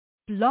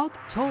Blog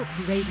Talk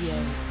Radio.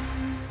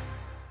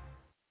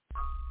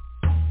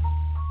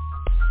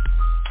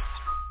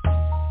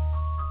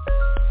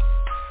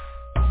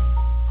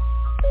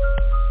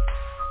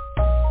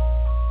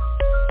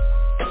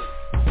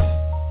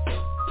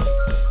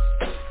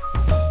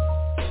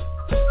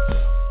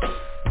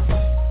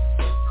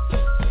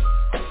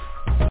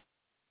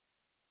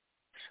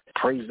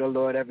 Praise the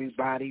Lord,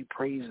 everybody.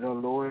 Praise the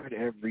Lord,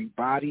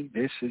 everybody.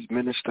 This is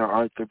Minister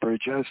Arthur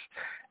Burgest,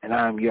 and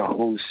I'm your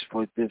host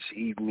for this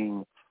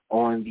evening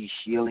on the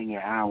Healing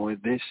Hour.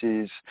 This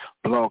is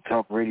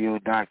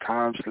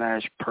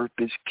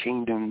blogtalkradio.com/Purpose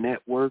Kingdom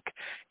Network,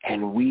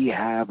 and we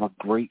have a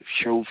great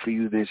show for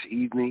you this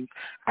evening.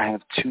 I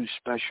have two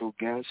special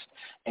guests,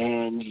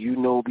 and you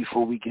know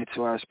before we get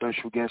to our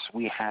special guests,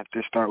 we have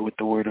to start with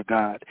the Word of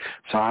God.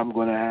 So I'm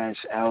going to ask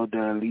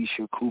Elder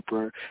Alicia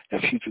Cooper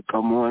if she could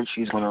come on.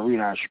 She's going to read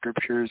our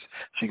scriptures.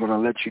 She's going to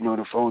let you know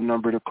the phone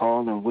number to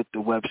call and with the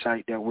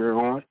website that we're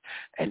on,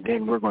 and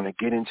then we're going to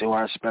get into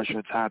our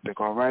special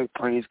topic. All right?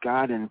 Praise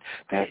God, and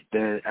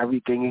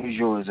everything is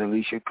yours,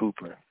 Alicia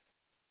Cooper.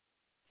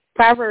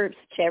 Proverbs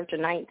chapter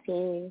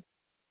 19,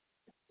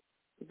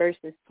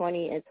 verses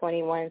 20 and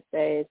 21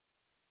 says,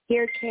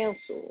 "Hear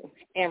counsel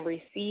and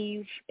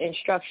receive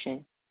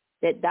instruction,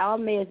 that thou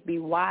mayest be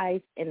wise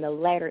in the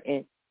latter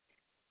end.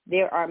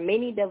 There are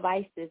many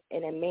devices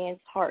in a man's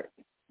heart.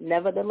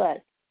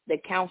 Nevertheless, the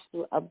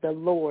counsel of the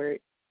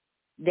Lord,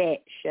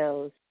 that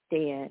shall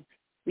stand."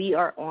 We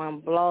are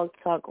on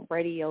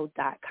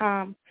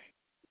blogtalkradio.com.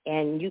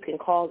 And you can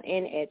call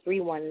in at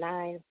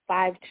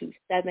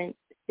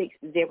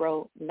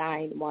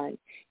 319-527-6091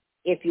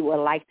 if you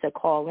would like to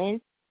call in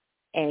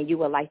and you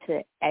would like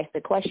to ask a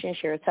question,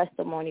 share a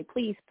testimony.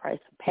 Please press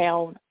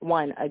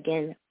 #1.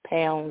 Again,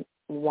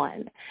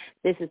 #1.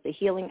 This is the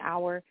Healing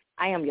Hour.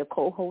 I am your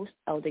co-host,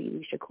 Elder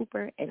Alicia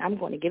Cooper, and I'm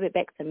going to give it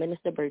back to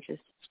Minister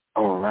Burgess.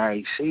 All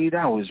right. See,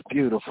 that was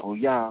beautiful,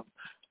 y'all.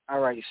 All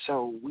right,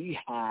 so we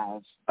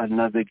have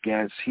another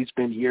guest. He's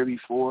been here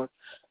before,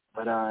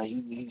 but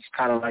he's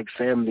kind of like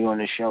family on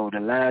the show.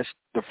 The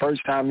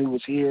first time he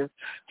was here,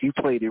 he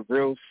played it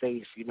real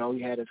safe. You know,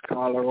 he had his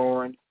collar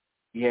on,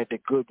 he had the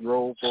good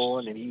robe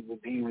on, and he was,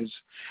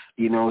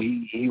 you know,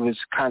 he was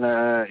kind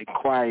of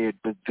quiet.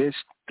 But the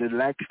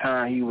last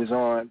time he was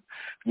on,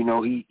 you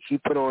know, he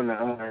put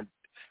on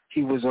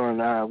he was on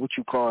what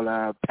you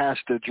call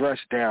pastor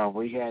dress down,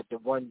 where he had the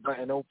one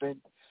button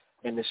open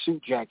and the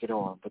suit jacket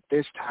on. But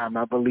this time,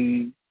 I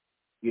believe,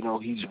 you know,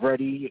 he's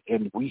ready,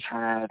 and we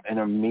have an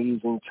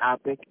amazing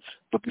topic.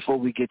 But before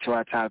we get to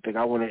our topic,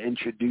 I want to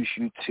introduce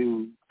you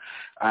to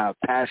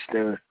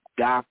Pastor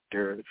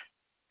Dr.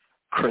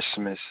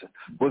 Christmas.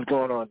 What's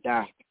going on,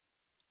 Doc?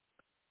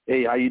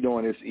 Hey, how you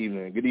doing this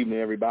evening? Good evening,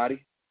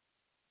 everybody.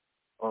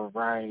 All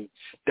right.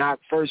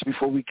 Doc, first,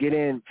 before we get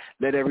in,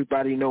 let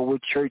everybody know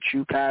what church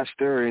you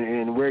pastor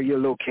and where you're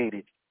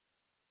located.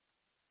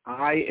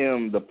 I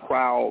am the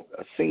proud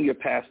senior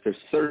pastor,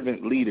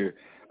 servant leader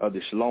of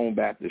the Shalom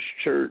Baptist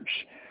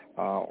Church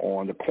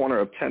on the corner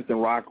of 10th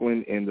and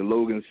Rockland in the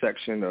Logan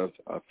section of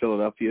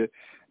Philadelphia.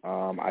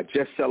 I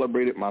just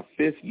celebrated my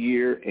 5th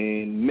year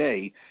in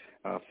May,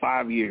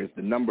 5 years,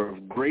 the number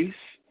of grace.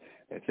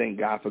 And thank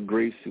God for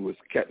grace who has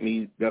kept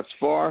me thus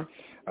far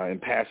in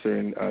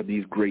pastoring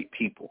these great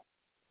people.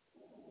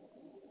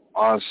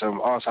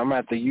 Awesome. I'm going to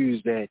have to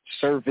use that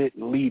servant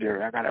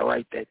leader. I got to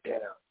write that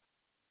down.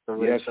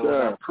 Yes, so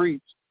sir.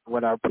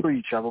 when I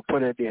preach, I will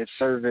put it there,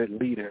 servant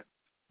leader.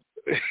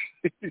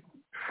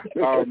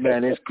 Oh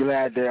man, I'm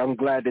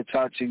glad to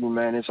talk to you,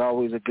 man. It's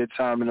always a good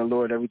time in the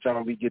Lord every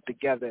time we get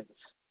together.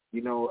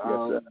 You know,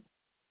 yes,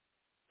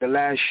 the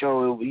last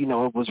show, you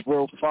know, it was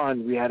real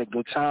fun. We had a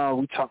good time.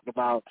 We talked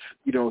about,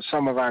 you know,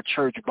 some of our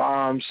church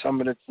bombs, some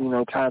of the, you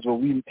know, times where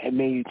we had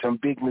made some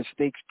big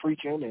mistakes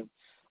preaching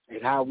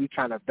and how we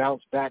kind of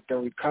bounced back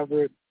and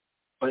recovered.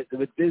 But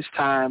this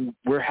time,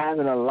 we're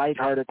having a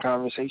lighthearted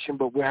conversation,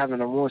 but we're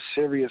having a more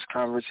serious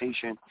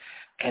conversation.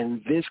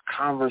 And this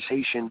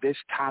conversation, this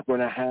topic we're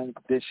going to have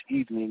this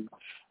evening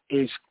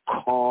is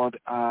called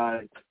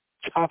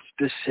tough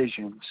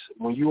decisions.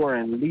 When you are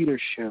in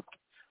leadership,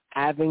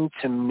 having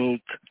to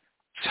make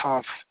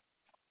tough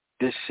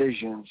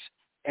decisions.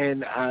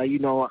 And, you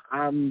know,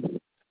 I'm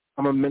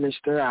a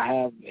minister.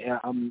 I'm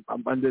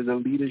under the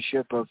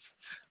leadership of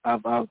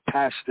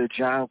Pastor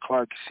John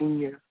Clark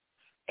Sr.,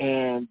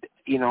 and,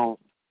 you know,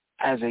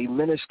 as a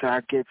minister,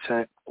 I get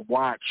to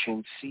watch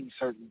and see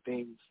certain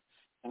things.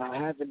 And I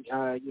haven't,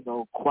 you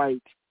know,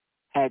 quite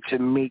had to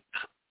make,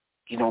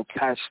 you know,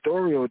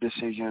 pastoral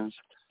decisions.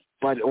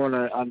 But on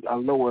a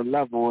lower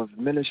level of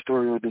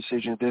ministerial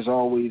decisions, there's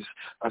always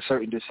a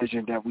certain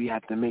decision that we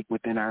have to make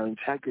within our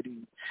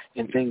integrity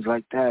and things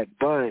like that.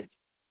 But,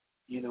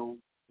 you know,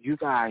 you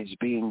guys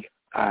being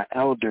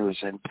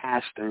elders and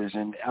pastors,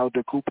 and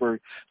Elder Cooper,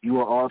 you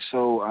were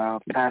also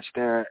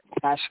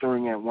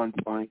pastoring at one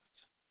point.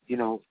 You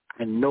know,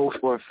 I know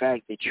for a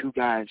fact that you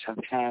guys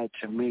have had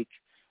to make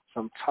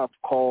some tough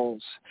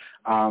calls,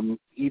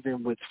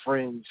 even with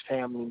friends,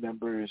 family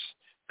members,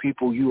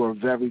 people you are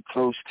very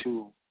close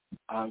to.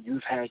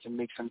 You've had to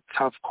make some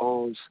tough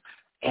calls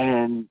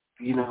And,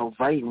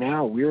 right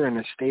now we're in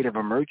a state of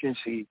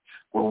emergency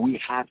where we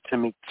have to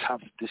make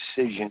tough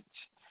decisions.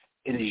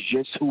 It is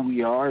just who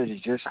we are. It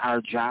is just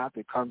our job.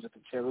 It comes with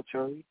the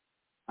territory.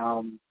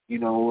 A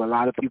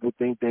lot of people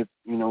think that,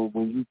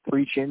 when you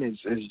preaching is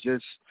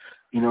just,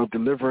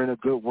 delivering a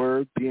good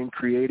word, being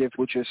creative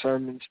with your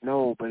sermons.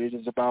 No, but it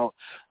is about,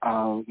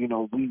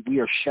 we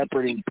are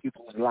shepherding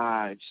people's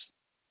lives.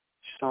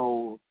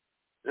 So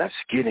let's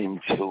get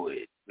into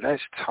it.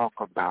 Let's talk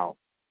about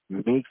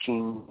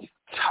making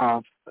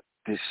tough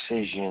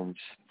decisions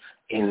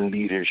in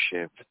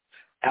leadership.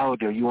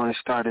 Elder, you want to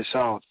start us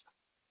off?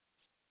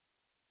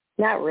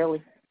 Not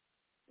really.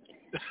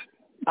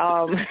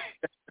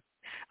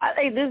 I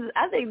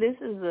think this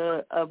is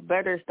a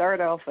better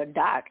start off for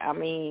Doc. I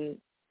mean,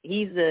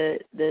 he's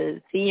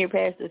the senior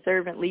pastor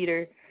servant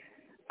leader.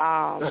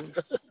 I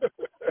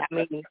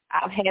mean,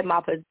 I've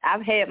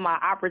had my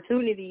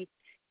opportunity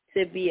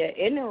to be an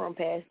interim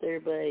pastor,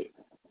 but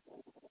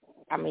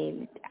I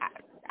mean,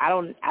 I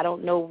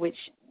don't know which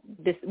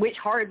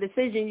hard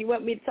decision you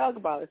want me to talk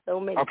about. So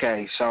many.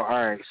 Okay, so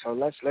all right, so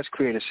let's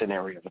create a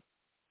scenario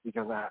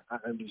because I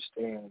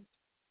understand.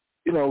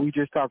 We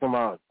just talking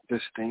about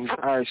this thing.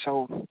 All right,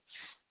 so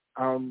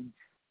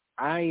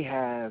I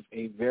have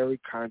a very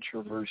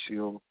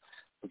controversial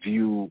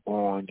view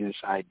on this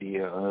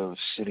idea of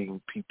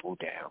sitting people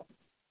down.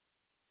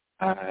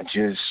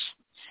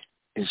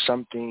 Is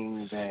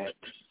something that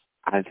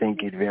I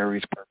think it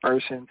varies per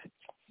person.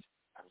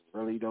 I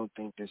really don't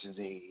think this is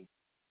a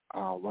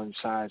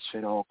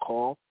one-size-fit-all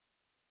call.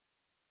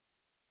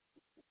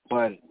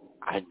 But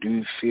I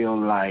do feel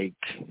like,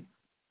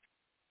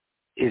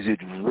 is it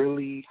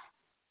really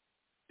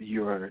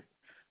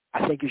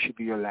I think it should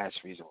be your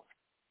last resort.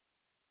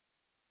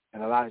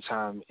 And a lot of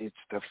times it's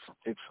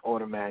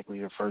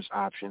automatically the first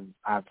option.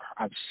 I've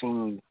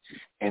seen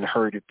and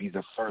heard it be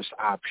the first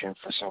option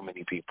for so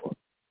many people.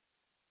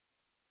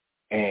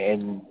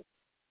 And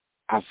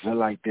I feel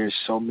like there's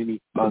so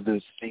many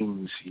other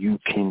things you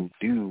can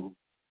do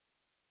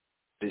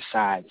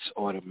besides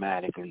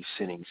automatically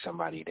sitting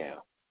somebody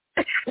down.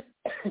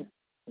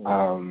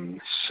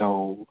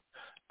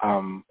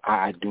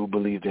 I do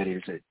believe that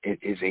it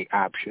is an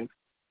option.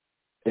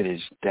 It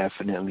is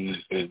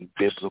definitely a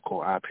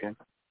biblical option.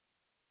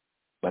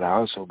 But I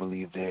also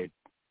believe that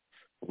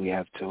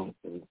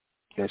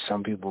that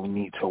some people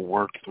need to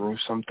work through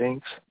some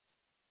things.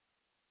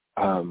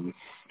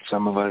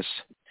 Some of us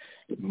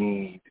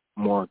need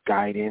more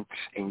guidance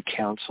and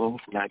counsel,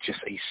 not just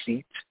a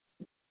seat.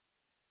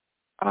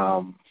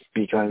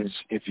 Because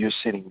if you're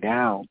sitting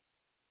down,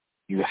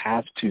 you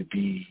have to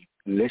be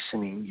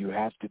listening. You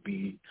have to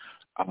be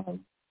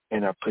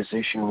in a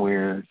position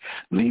where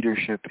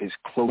leadership is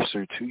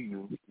closer to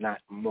you, not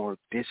more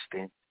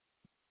distant.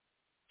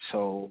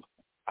 So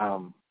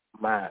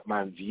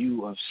my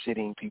view of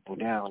sitting people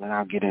down, and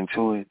I'll get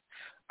into it,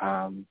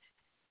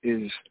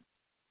 is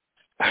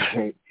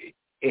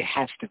it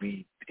has to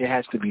be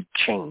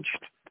changed.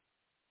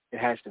 It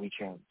has to be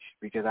changed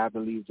because I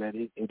believe that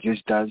it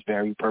just does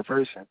vary per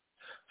person.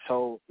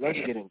 So let's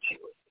get into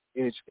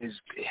it.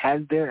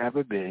 Has there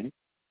ever been?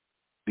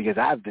 Because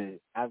I've been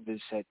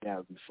sat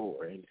down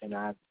before, and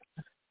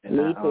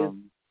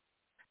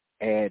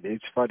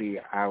it's funny.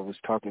 I was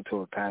talking to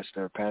a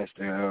pastor.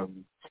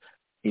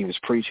 He was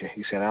preaching.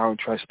 He said, "I don't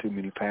trust too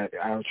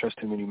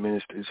many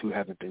ministers who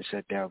haven't been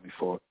sat down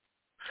before."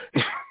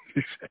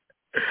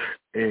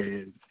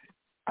 And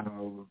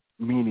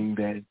meaning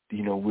that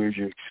where's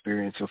your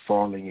experience of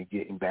falling and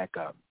getting back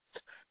up?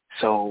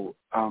 So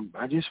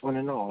I just want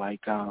to know,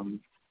 like,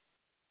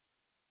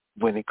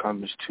 when it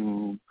comes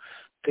to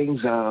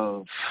things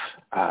of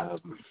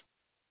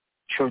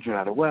children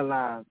out of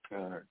wedlock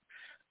or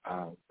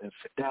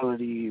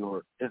infidelity,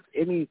 or if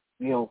any,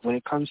 when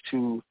it comes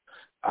to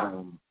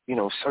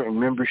certain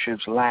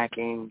memberships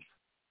lacking,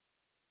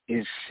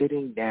 is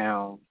sitting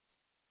down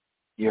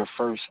your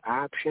first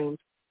option,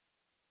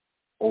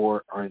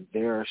 or are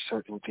there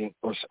certain things,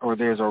 or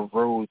there's a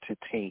road to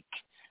take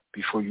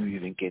before you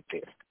even get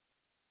there?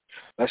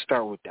 Let's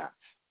start with that.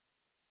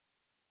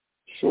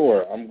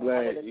 Sure, I'm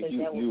glad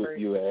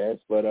you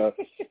asked, but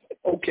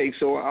okay.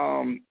 So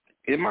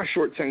in my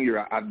short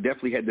tenure, I've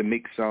definitely had to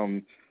make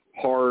some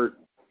hard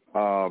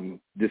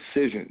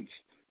decisions,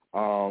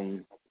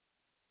 and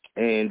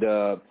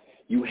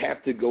you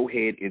have to go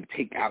ahead and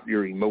take out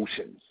your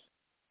emotions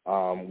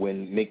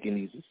when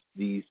making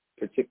these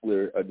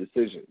particular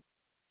decisions.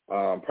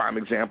 Prime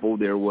example,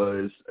 there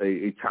was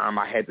a time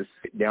I had to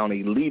sit down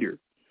a leader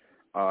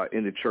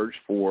in the church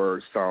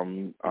for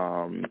some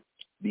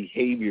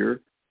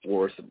behavior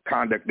or some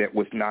conduct that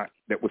was not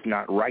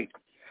right.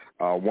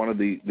 One of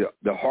the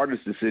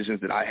hardest decisions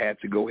that I had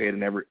to go ahead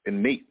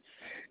and make.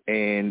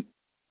 And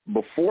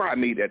before I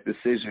made that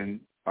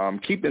decision,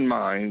 keep in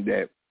mind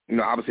that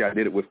obviously I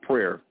did it with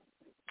prayer,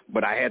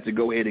 but I had to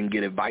go ahead and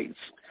get advice.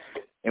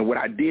 And what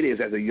I did is,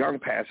 as a young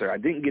pastor, I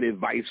didn't get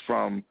advice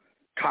from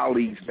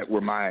colleagues that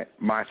were my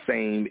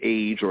same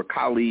age or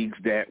colleagues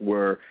that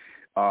were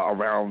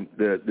around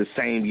the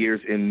same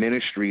years in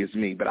ministry as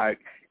me. But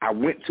I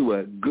went to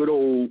a good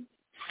old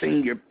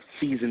senior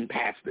seasoned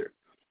pastor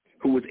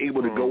who was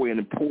able to go in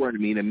and pour into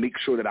me and make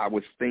sure that I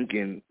was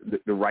thinking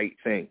the right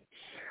thing.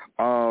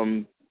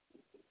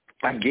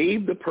 I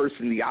gave the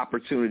person the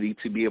opportunity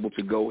to be able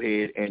to go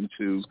ahead and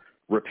to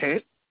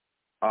repent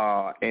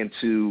and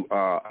to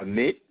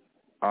admit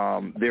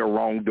their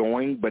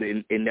wrongdoing, but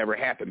it never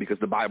happened because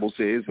the Bible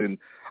says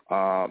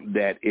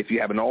that if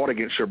you have an ought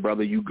against your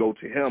brother, you go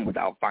to him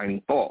without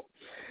finding fault.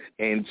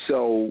 And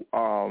so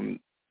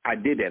I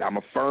did that. I'm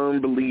a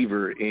firm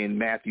believer in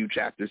Matthew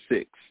chapter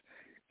 6.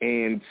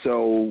 And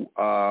so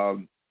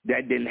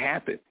that didn't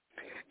happen.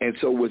 And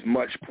so with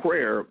much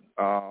prayer,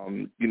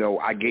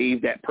 I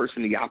gave that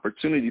person the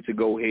opportunity to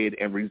go ahead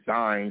and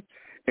resign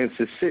and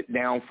to sit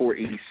down for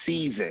a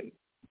season.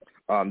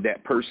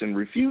 That person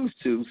refused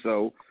to.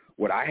 So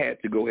what I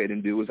had to go ahead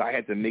and do is I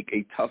had to make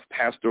a tough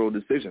pastoral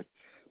decision,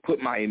 put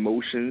my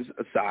emotions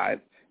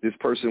aside. This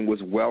person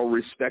was well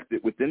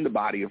respected within the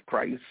body of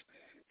Christ.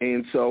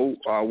 And so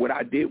what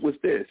I did was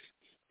this.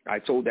 I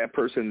told that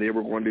person they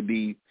were going to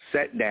be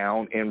set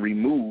down and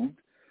removed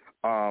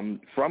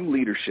from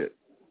leadership,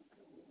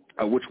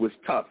 which was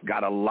tough.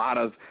 Got a lot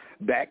of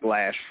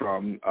backlash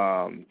from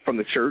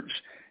the church.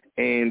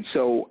 And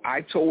so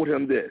I told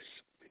him this.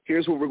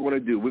 Here's what we're going to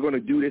do. We're going to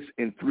do this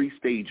in 3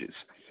 stages.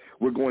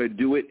 We're going to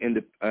do it in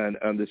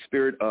the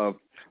spirit of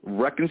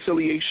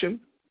reconciliation,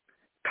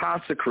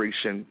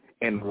 consecration,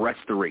 and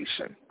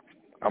restoration.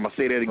 I'm going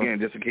to say that again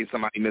just in case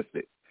somebody missed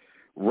it.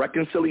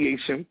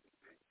 Reconciliation,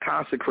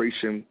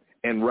 consecration,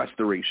 and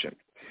restoration.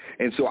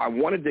 And so I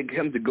wanted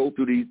him to go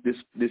through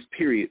this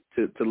period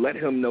to let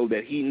him know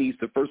that he needs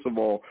to, first of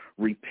all,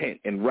 repent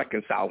and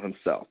reconcile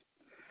himself.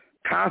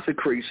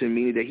 Consecration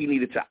meaning that he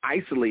needed to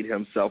isolate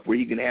himself where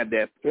he can have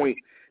that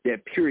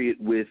period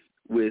with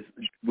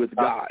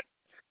God.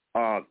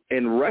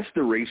 And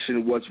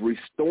restoration was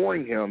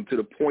restoring him to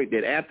the point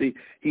that after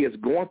he has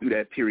gone through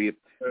that period,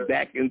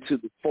 back into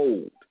the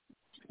fold.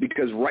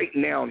 Because right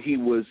now he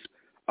was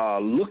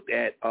looked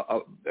at,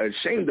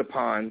 shamed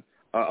upon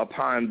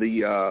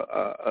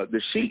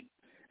the sheep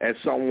as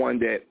someone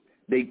that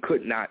they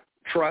could not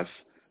trust,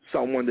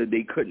 someone that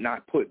they could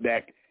not put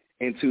back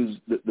into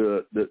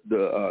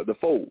the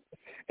fold.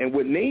 And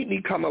what made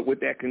me come up with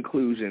that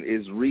conclusion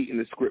is reading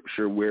the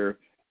scripture where,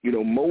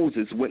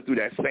 Moses went through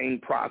that same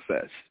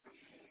process.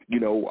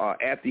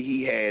 After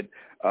he had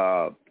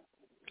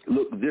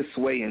looked this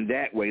way and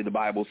that way, the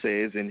Bible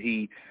says, and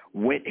he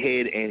went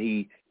ahead and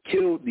he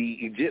killed the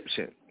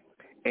Egyptian.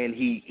 And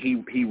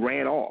he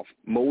ran off.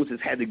 Moses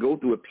had to go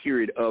through a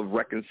period of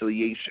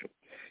reconciliation.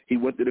 He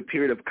went through the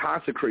period of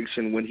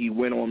consecration when he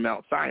went on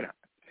Mount Sinai.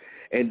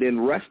 And then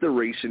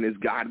restoration is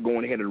God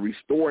going ahead and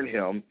restoring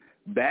him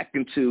back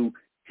into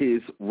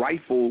his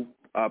rightful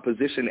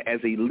position as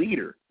a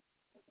leader,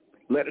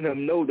 letting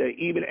him know that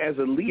even as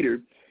a leader,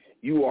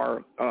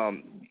 you're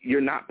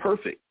not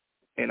perfect.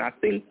 And I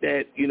think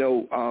that,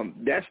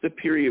 that's the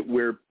period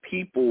where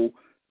people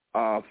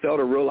fail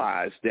to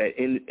realize that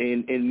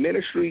in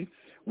ministry,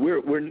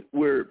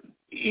 we're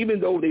even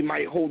though they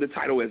might hold the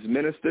title as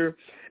minister,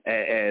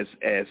 as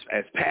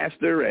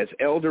pastor, as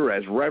elder,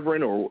 as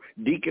reverend or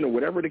deacon or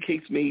whatever the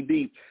case may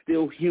be,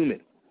 still human.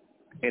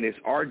 And it's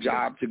our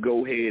job to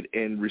go ahead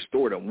and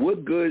restore them.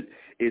 What good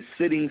is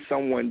sitting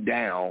someone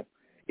down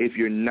if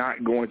you're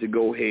not going to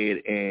go ahead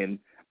and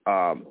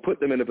put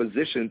them in a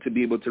position to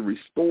be able to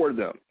restore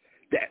them?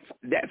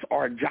 That's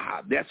our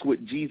job. That's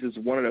what Jesus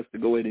wanted us to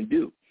go ahead and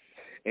do.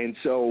 And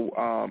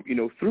so,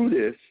 through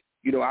this,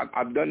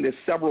 I've done this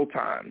several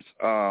times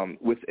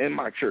within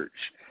my church.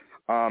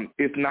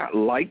 It's not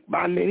liked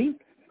by many,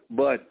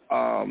 but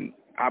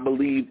I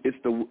believe it's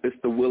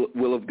the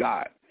will of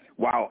God.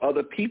 While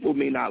other people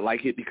may not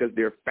like it because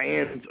they're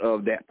fans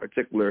of that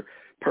particular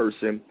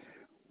person,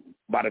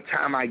 by the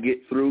time I get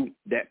through,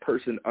 that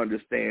person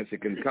understands and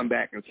can come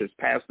back and says,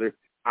 Pastor,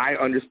 I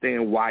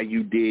understand why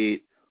you did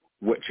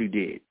what you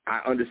did.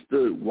 I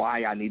understood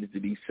why I needed to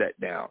be set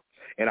down.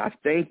 And I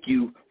thank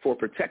you for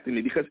protecting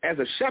me, because as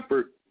a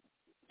shepherd,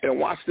 and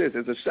watch this,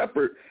 as a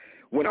shepherd,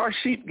 when our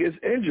sheep gets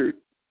injured,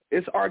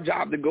 it's our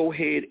job to go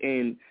ahead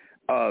and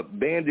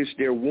bandage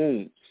their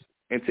wounds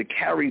and to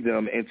carry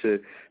them and to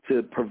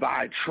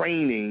provide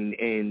training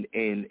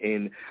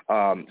and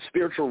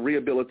spiritual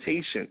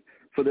rehabilitation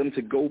for them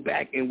to go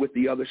back in with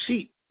the other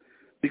sheep.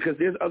 Because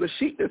there's other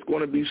sheep that's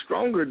going to be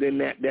stronger than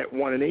that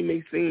one, and they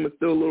may seem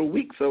still a little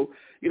weak. So,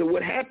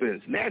 what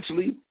happens?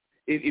 Naturally,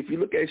 if you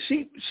look at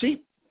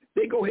sheep,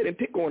 they go ahead and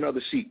pick on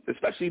other sheep,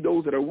 especially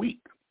those that are weak.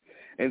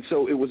 And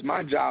so it was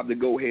my job to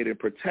go ahead and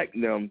protect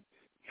them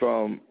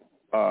from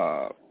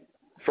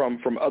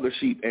other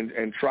sheep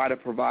and try to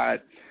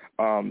provide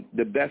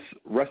the best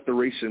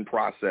restoration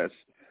process,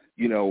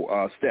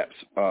 steps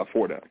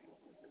for them.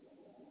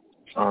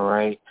 All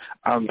right.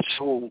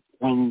 So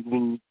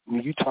when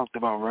you talked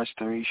about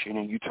restoration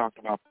and you talked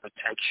about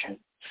protection,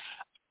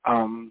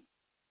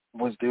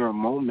 was there a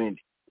moment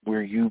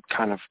where you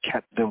kind of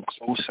kept them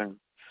closer?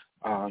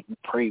 You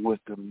prayed with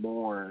them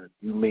more.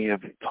 You may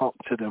have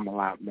talked to them a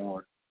lot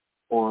more,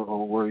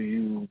 or were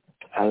you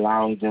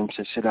allowing them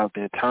to sit out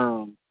their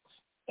term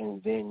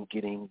and then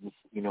getting,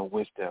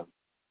 with them?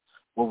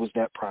 What was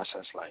that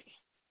process like?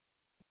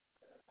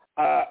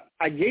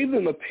 I gave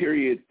them a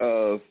period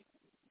of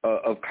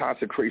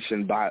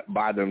consecration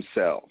by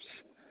themselves.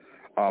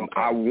 Okay.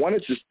 I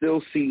wanted to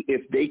still see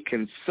if they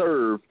can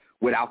serve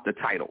without the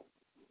title,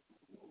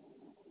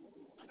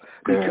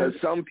 because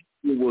some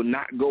people will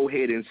not go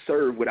ahead and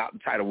serve without the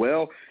title.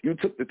 Well, you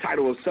took the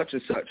title of such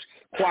and such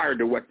choir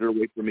director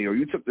away from me, or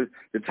you took the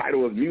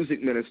title of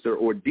music minister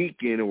or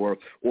deacon or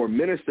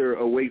minister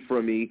away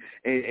from me,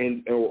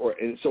 and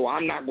so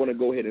I'm not going to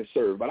go ahead and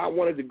serve. But I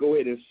wanted to go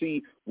ahead and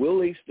see, will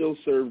they still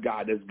serve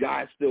God? Does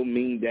God still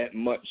mean that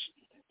much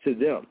to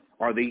them?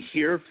 Are they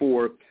here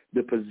for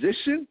the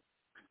position,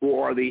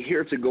 or are they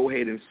here to go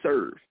ahead and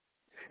serve?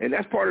 And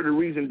that's part of the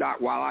reason, Doc,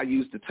 why I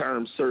use the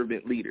term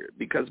servant leader,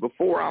 because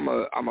before I'm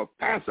a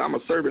pastor, I'm a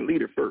servant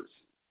leader first.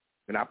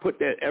 And I put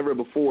that ever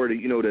before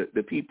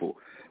the people.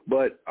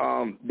 But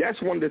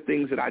that's one of the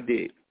things that I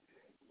did.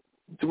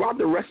 Throughout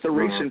the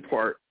restoration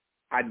part,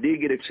 I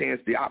did get a chance,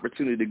 the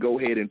opportunity to go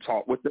ahead and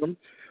talk with them.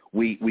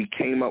 We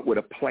came up with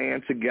a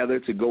plan together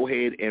to go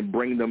ahead and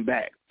bring them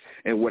back.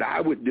 And what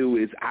I would do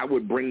is I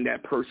would bring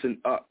that person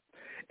up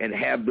and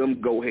have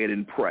them go ahead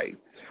and pray,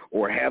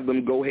 or have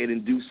them go ahead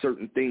and do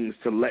certain things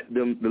to let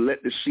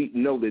the sheep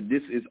know that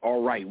this is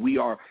all right. We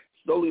are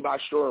slowly but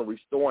surely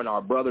restoring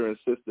our brother and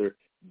sister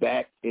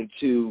back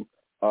into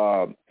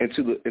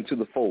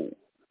the fold.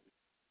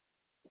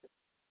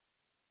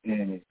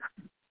 Mm.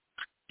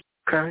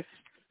 Okay.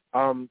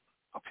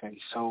 Okay.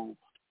 So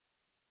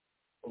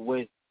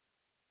when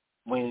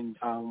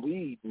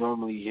we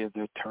normally hear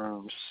the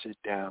term "sit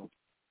down,"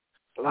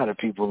 a lot of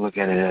people look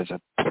at it as a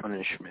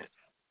punishment.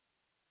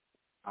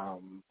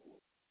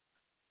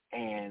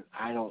 And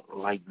I don't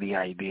like the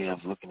idea of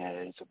looking at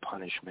it as a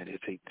punishment.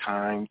 It's a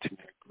time to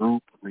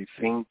regroup,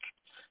 rethink,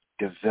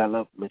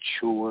 develop,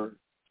 mature.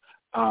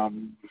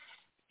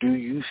 Do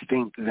you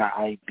think the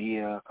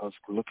idea of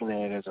looking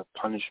at it as a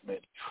punishment,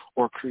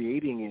 or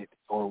creating it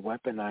or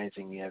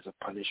weaponizing it as a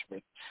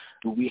punishment,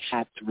 do we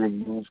have to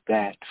remove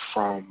that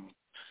from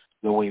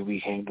the way we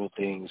handle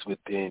things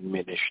within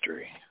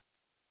ministry?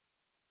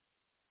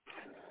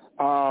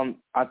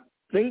 I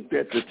think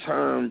that the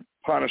term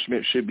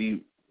punishment should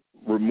be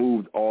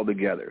removed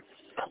altogether.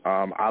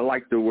 I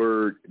like the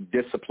word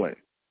discipline,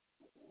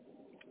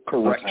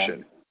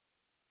 correction,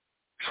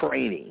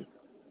 training,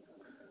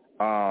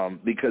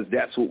 because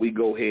that's what we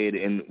go ahead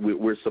and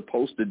we're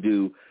supposed to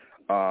do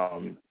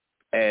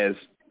as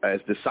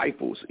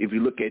disciples. If you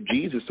look at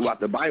Jesus throughout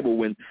the Bible,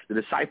 when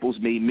the disciples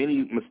made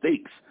many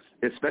mistakes,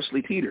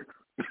 especially Peter,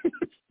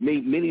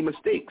 made many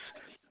mistakes,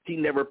 he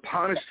never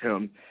punished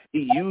him.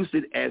 He used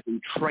it as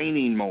a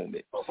training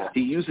moment.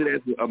 He used it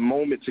as a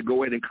moment to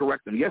go ahead and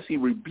correct him. Yes, he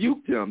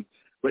rebuked him,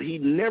 but he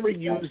never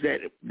used that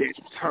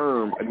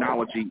term,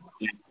 analogy,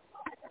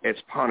 as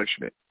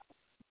punishment.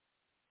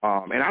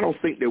 And I don't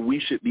think that we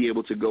should be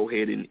able to go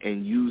ahead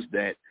and use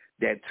that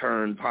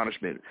term,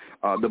 punishment.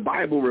 The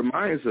Bible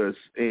reminds us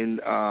in,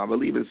 I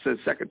believe it says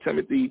 2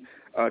 Timothy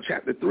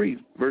chapter 3,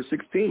 verse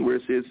 16, where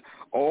it says,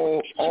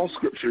 all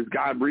scriptures,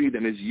 God breathed,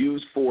 and is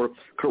used for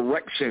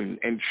correction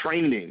and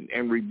training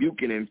and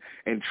rebuking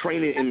and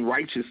training in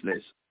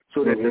righteousness,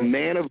 so that the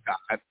man of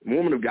God,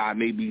 woman of God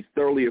may be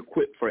thoroughly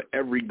equipped for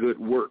every good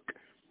work.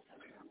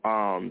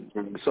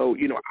 So,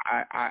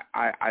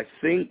 I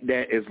think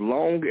that as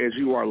long as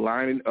you are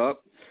lining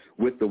up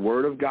with the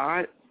Word of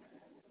God,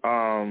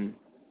 I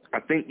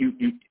think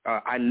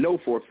I know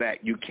for a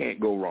fact you can't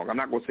go wrong. I'm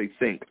not going to say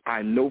think.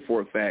 I know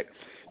for a fact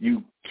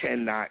you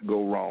cannot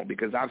go wrong,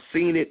 because I've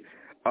seen it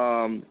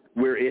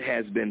where it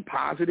has been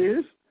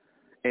positive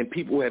and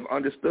people have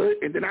understood,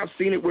 and then I've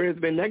seen it where it's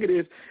been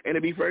negative. And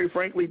to be very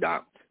frankly,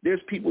 Doc,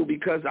 there's people,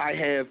 because I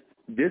have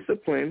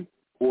disciplined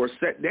or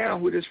set down,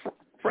 who just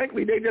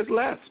frankly they just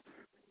left.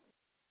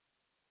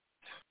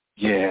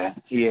 Yeah.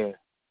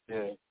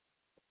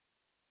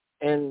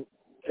 And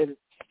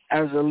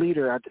as a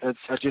leader, I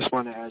just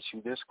want to ask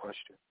you this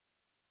question.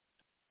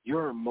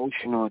 Your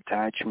emotional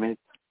attachment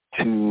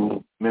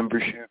to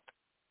membership,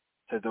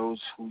 to those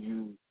who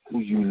you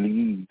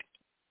lead,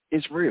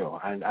 is real.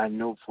 I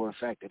know for a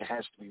fact it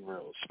has to be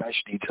real,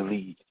 especially to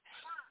lead.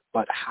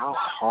 But how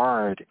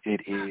hard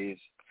it is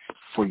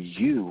for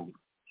you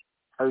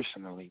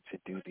personally to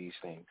do these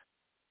things?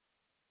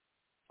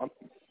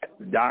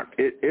 Doc,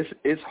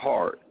 it's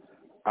hard.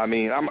 I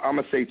mean, I'm going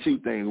to say two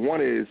things.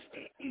 One is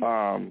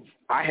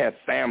I have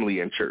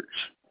family in church.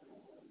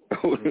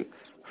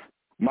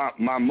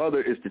 My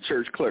mother is the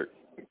church clerk.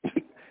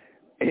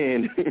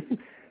 And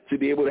to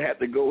be able to have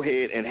to go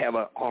ahead and have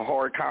a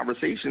hard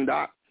conversation,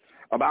 Doc,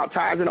 about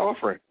tithes and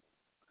offering,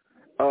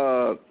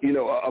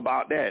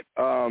 about that,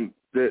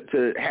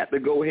 to have to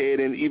go ahead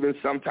and even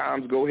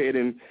sometimes go ahead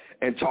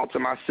and talk to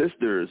my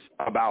sisters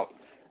about,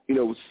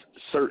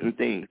 certain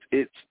things.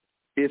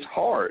 It's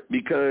hard,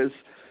 because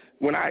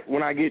when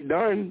I get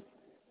done,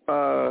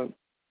 at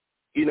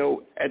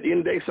the end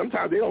of the day,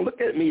 sometimes they don't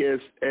look at me as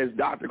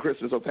Dr.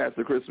 Christmas or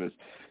Pastor Christmas.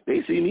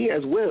 They see me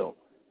as Will,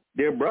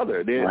 their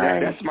brother. Right.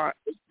 That's my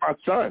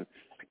son.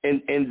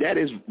 and that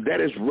is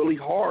really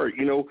hard.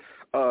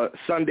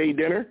 Sunday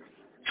dinner,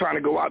 trying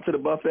to go out to the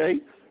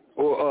buffet,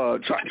 or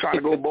trying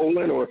to go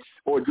bowling,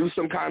 or do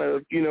some kind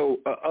of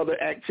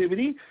other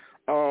activity.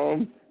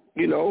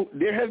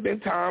 There have been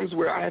times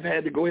where I have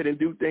had to go ahead and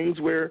do things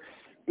where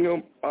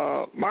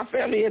my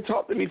family had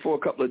talked to me for a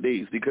couple of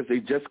days because they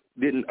just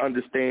didn't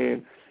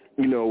understand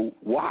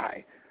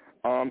why.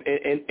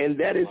 And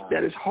that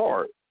is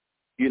hard.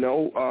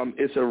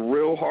 It's a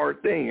real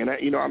hard thing. And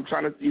I'm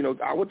trying to,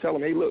 I would tell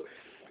them, hey, look,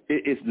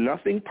 it's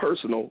nothing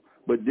personal,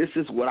 but this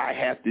is what I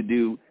have to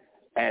do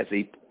as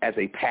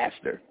a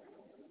pastor.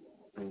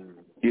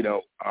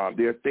 There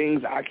are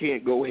things I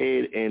can't go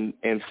ahead and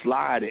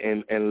slide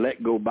and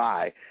let go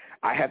by.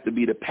 I have to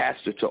be the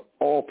pastor to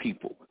all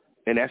people,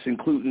 and that's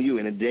including you.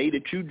 And the day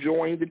that you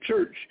joined the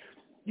church,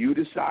 you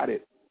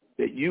decided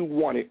that you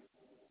wanted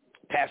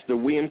Pastor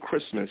William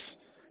Christmas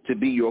to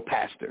be your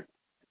pastor,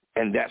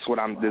 and that's what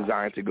I'm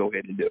designed to go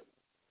ahead and do.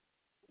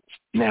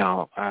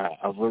 Now,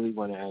 I really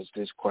want to ask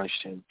this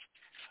question.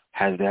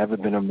 Has there ever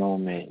been a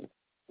moment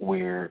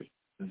where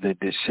the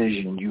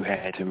decision you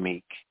had to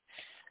make,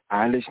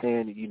 I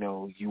understand,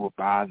 you were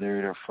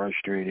bothered or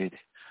frustrated,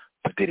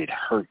 but did it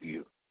hurt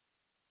you?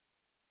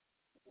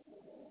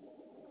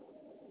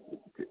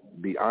 To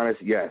be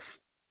honest, yes.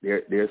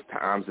 There's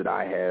times that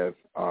I have,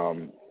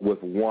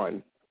 with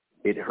one,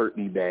 it hurt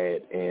me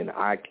bad, and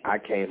I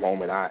came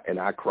home and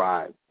I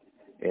cried,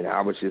 and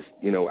I was just,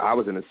 I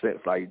was in a sense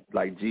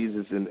like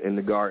Jesus in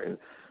the garden.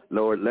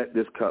 Lord, let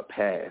this cup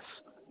pass,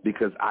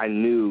 because I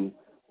knew,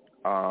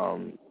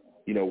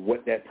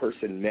 what that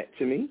person meant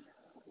to me.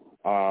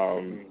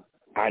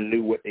 I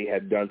knew what they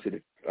had done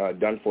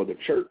done for the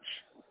church.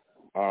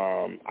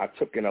 I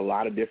took in a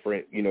lot of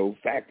different,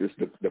 factors,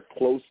 the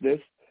closeness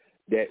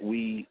that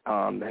we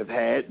have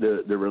had,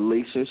 the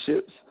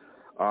relationships,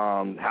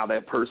 how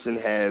that person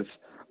has,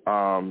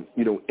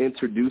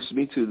 introduced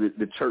me to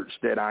the church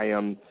that I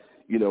am,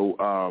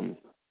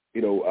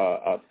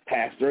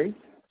 pastoring.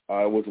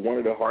 It was one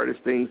of the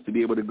hardest things to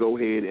be able to go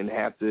ahead and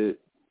have to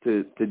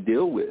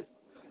deal with.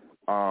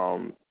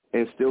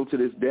 And still to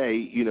this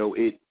day,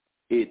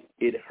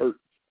 it hurts,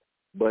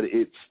 but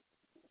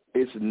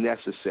it's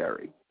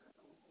necessary.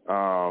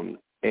 And,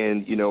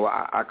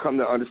 I come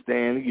to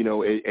understand,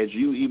 as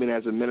you, even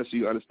as a minister,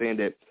 you understand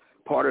that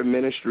part of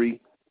ministry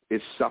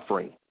is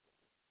suffering.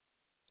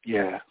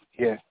 Yeah.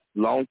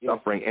 Long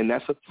suffering. And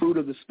that's a fruit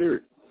of the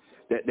Spirit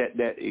that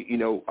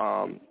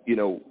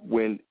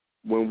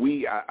when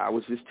we, I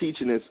was just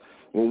teaching this,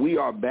 when we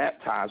are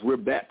baptized, we're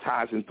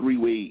baptized in three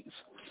ways.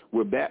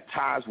 We're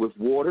baptized with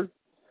water.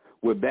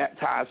 We're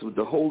baptized with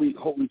the Holy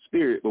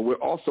Spirit, but we're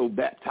also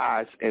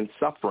baptized in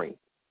suffering.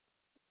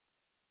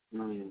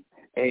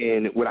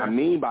 And what I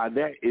mean by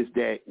that is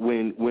that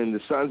when the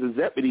sons of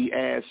Zebedee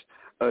asked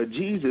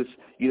Jesus,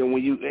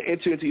 when you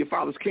enter into your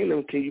Father's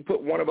kingdom, can you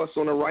put one of us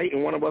on the right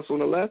and one of us on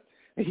the left?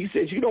 And he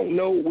says, you don't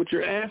know what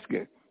you're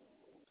asking.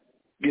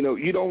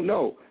 You don't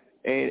know.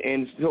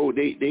 And so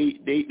they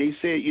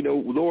said,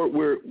 Lord,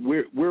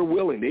 we're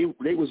willing.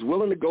 They was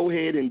willing to go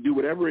ahead and do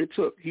whatever it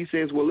took. He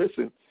says, well,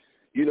 listen,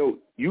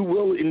 you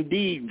will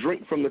indeed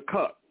drink from the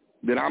cup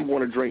that I'm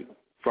going to drink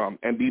from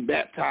and be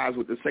baptized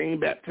with the same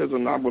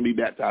baptism I'm going to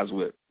be baptized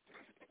with.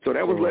 So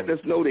that was letting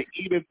us know that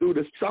even through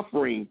the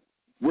suffering,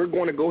 we're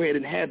going to go ahead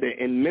and have that.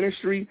 And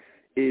ministry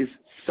is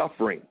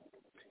suffering.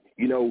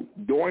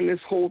 During this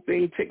whole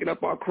thing, taking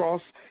up our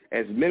cross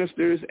as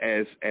ministers,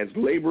 as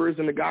laborers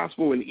in the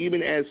gospel, and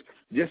even as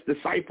just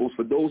disciples,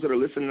 for those that are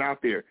listening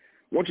out there,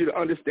 I want you to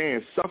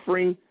understand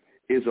suffering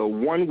is a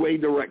one-way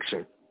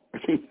direction.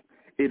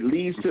 It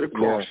leads to the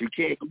cross. You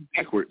can't go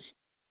backwards.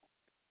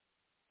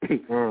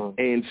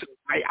 And so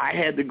I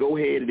had to go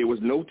ahead, and there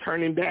was no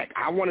turning back.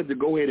 I wanted to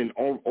go ahead and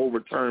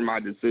overturn my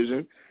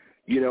decision.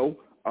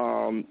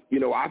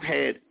 I've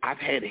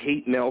had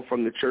hate mail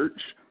from the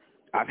church.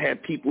 I've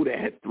had people that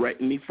had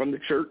threatened me from the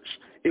church.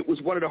 It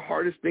was one of the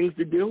hardest things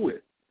to deal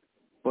with,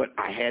 but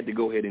I had to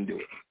go ahead and do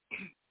it.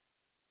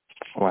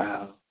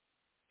 Wow.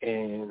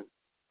 And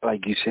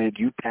like you said,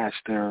 you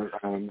pastor,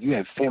 you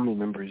have family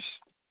members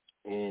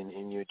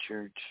in your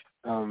church.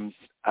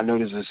 I know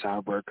this is a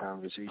sidebar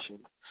conversation,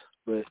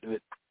 but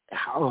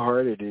how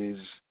hard is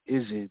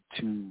it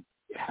to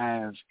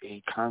have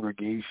a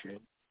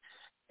congregation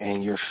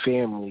and your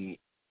family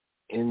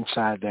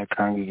inside that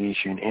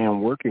congregation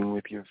and working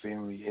with your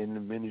family in the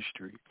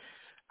ministry?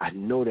 I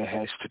know that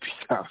has to be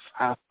tough.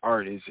 How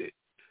hard is it?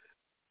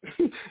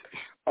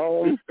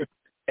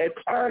 At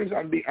times,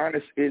 I'll be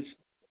honest, it's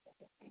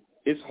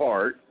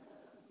hard.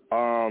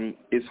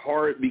 It's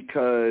hard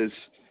because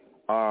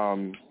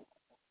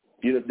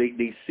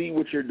they see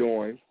what you're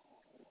doing,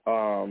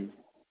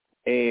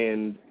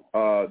 and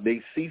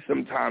they see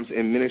sometimes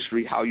in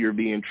ministry how you're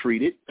being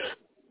treated,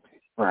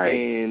 right?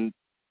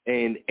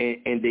 And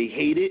they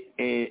hate it,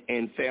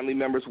 and family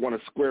members want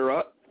to square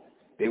up.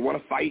 They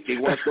want to fight. They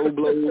want to throw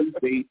blows.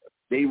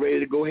 They ready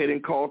to go ahead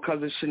and call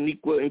cousin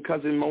Shaniqua and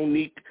cousin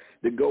Monique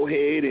to go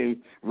ahead and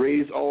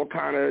raise all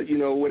kind of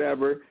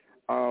whatever.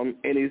 And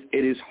it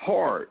is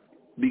hard.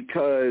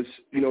 because,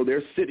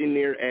 they're sitting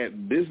there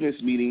at business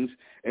meetings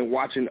and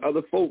watching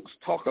other folks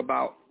talk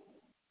about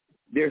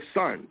their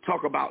son,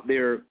 talk about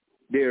their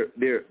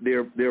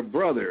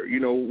brother,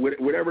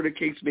 whatever the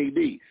case may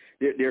be,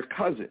 their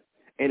cousin,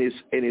 and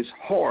it's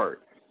hard.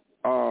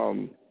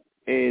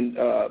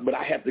 But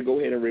I have to go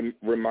ahead and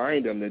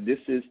remind them that this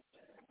is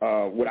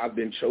what I've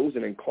been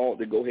chosen and called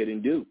to go ahead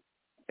and do,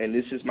 and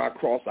this is my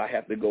cross I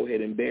have to go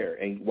ahead and bear.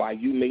 And while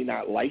you may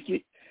not like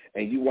it,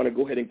 and you want to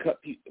go ahead and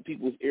cut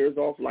people's ears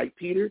off like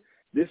Peter,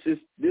 this is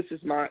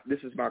my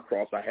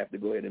cross I have to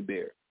go ahead and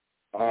bear.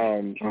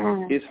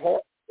 It's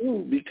hard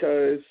too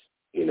because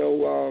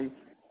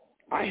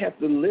I have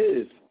to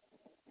live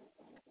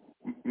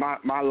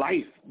my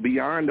life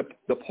beyond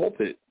the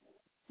pulpit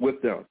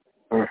with them.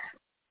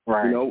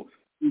 Right.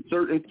 In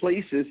certain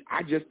places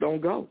I just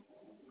don't go.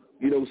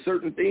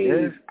 Certain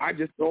things I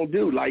just don't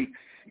do. Like,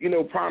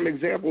 prime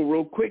example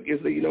real quick is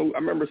that, I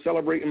remember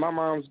celebrating my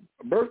mom's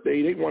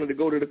birthday. They wanted to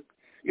go to the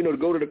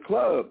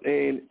club,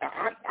 and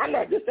I'm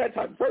not just that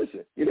type of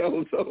person,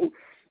 so,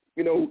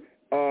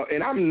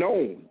 and I'm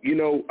known,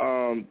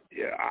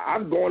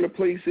 I've gone to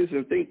places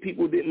and think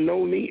people didn't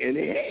know me, and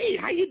hey,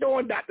 how you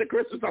doing, Dr.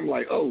 Christmas? I'm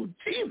like, oh,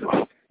 Jesus,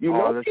 all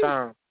the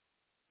time.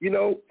 It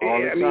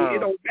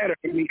don't matter.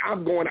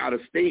 I'm going out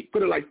of state.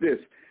 Put it like this.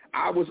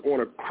 I was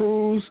on a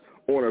cruise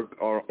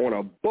on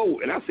a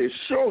boat, and I said,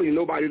 surely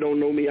nobody don't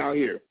know me out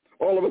here.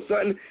 All of a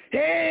sudden,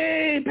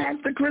 hey,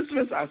 Pastor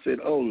Christmas. I said,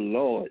 oh,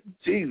 Lord,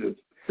 Jesus.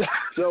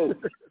 So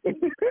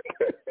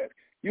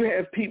you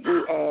have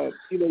people,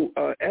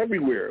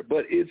 everywhere,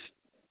 but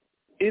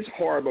it's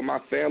hard. But my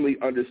family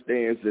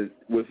understands that.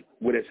 With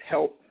what has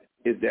helped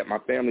is that my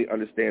family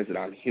understands that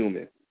I'm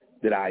human,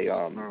 that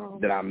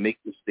I make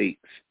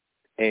mistakes,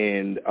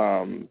 and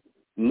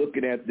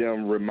looking at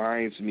them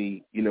reminds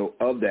me,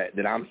 of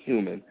that I'm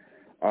human,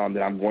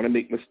 that I'm going to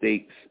make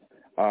mistakes.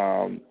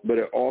 But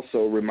it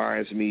also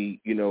reminds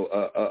me,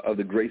 of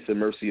the grace and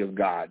mercy of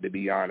God, to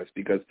be honest,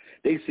 because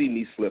they see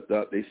me slipped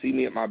up. They see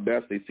me at my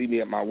best. They see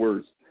me at my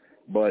worst.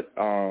 But,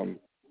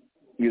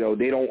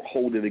 they don't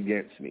hold it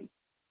against me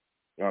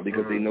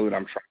because they know that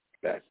I'm trying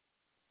my best.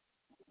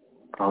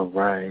 All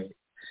right.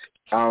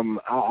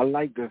 I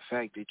like the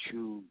fact that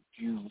you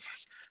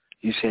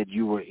said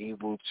you were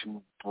able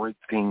to break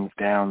things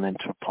down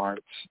into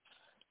parts,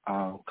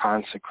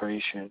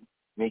 consecration,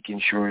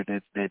 making sure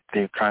that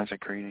they're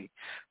consecrated.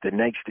 The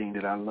next thing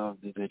that I love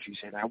is that you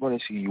said, I want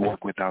to see you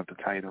work without the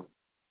title.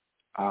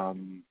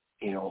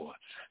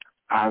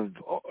 I've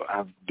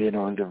been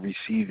on the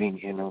receiving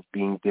end of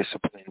being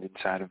disciplined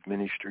inside of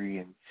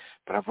ministry,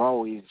 but I've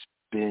always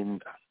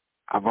been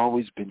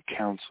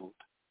counseled.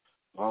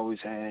 I've always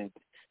had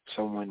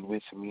someone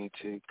with me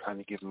to kind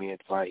of give me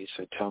advice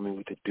or tell me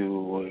what to do,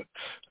 or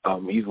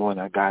even when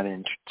I got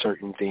in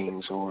certain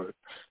things, or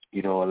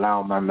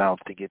allow my mouth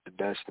to get the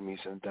best of me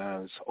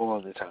sometimes,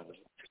 all the time.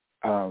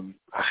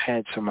 I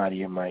had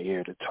somebody in my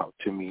ear to talk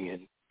to me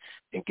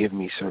and give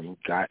me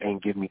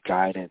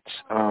guidance.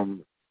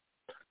 And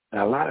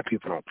a lot of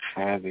people don't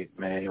have it,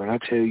 man. When I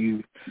tell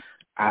you,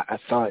 I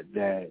thought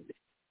that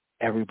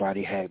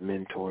everybody had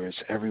mentors.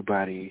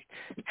 Everybody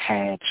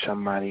had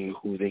somebody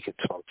who they could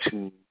talk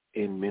to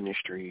in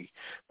ministry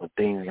when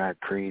things got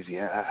crazy.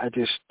 I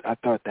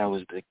thought that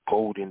was the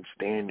golden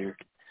standard.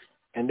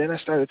 And then I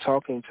started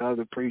talking to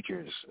other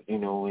preachers,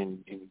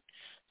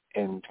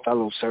 and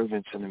fellow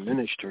servants in the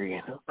ministry,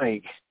 and I'm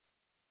like,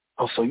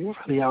 oh, so you're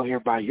really out here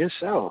by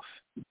yourself.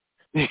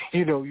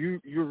 You're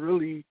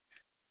really,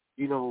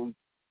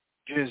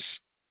 just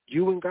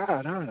you and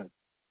God, huh?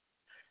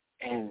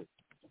 And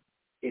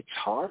it's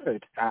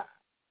hard.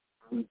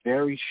 I'm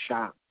very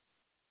shocked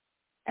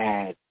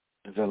at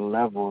the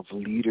level of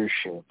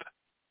leadership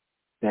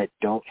that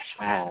don't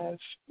have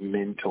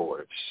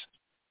mentors,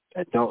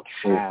 that don't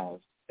have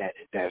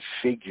that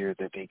figure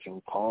that they can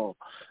call.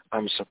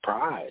 I'm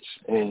surprised,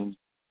 and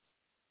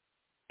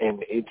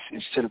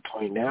it's to the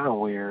point now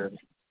where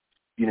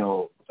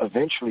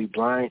eventually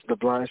the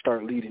blind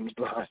start leading the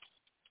blind.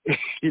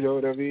 You know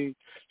what I mean?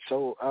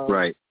 So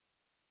right.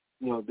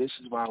 This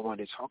is why I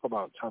wanted to talk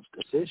about tough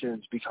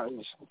decisions,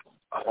 because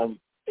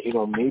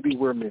maybe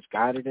we're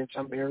misguided in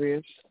some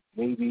areas.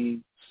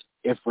 Maybe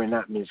if we're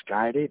not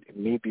misguided,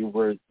 maybe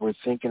we're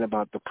thinking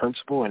about the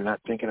principle and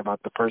not thinking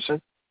about the person.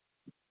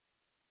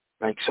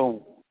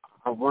 So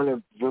I want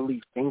to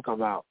really think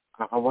about,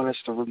 I want us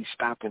to really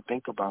stop and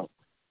think about,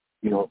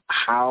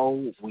 how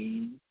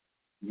we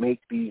make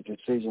these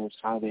decisions,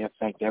 how they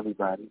affect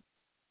everybody.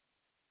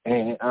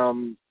 And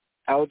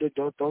Elder,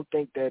 don't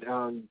think that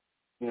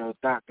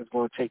Doc is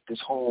going to take this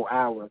whole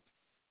hour.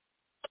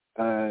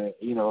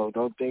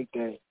 Don't think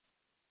that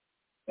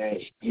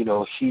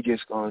he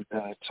just going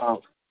to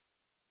talk.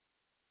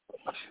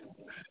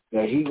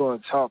 That he going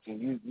to talk and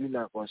you're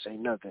not going to say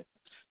nothing.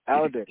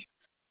 Elder.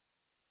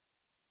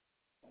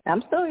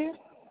 I'm still here.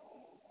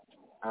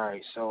 All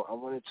right, so I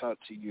want to talk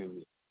to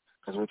you,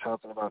 because we're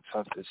talking about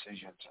tough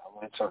decisions. I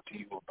want to talk to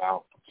you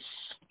about,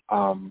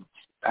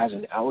 as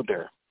an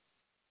elder,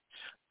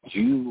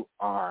 you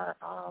are,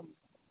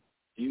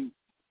 you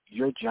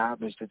your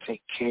job is to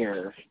take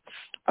care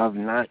of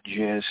not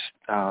just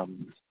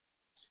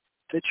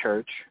the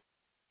church,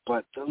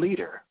 but the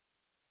leader.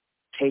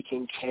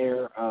 Taking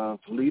care of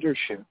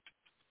leadership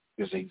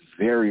is a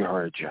very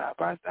hard job.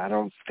 I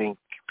don't think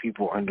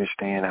people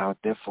understand how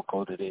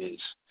difficult it is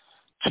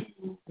to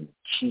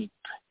keep,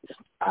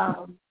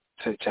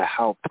 to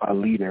help a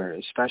leader,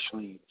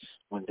 especially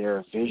when they're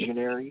a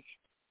visionary,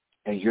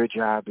 and your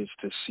job is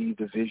to see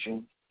the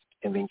vision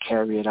and then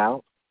carry it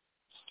out.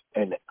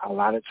 And a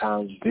lot of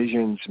times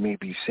visions may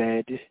be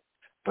said,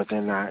 but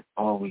they're not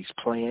always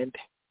planned.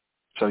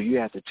 So you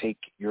have to take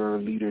your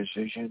leader's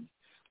vision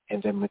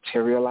and then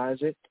materialize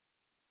it.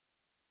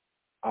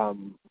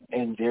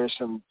 And there's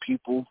some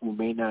people who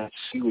may not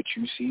see what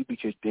you see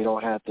because they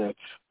don't have the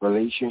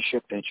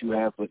relationship that you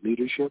have with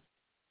leadership.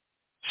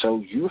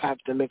 So you have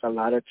to make a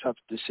lot of tough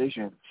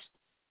decisions.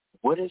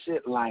 What is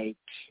it like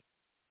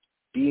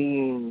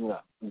being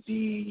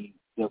the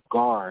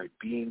guard,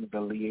 being the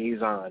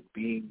liaison,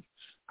 being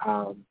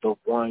the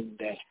one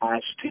that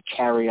has to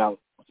carry out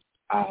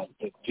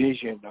the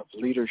vision of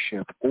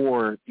leadership,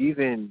 or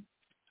even,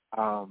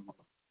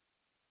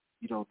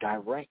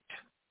 direct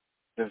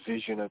the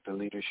vision of the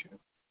leadership?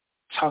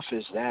 Tough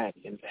as that,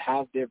 and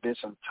have there been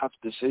some tough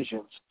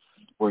decisions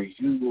where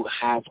you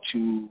have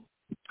to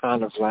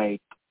kind of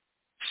like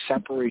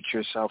separate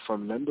yourself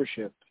from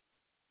membership,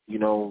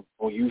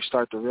 or you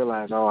start to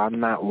realize, oh, I'm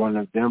not one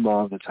of them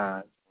all the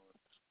time,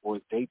 or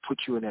they put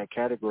you in that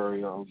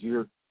category, oh,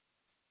 you're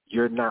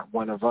not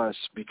one of us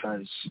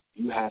because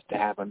you have to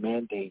have a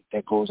mandate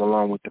that goes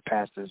along with the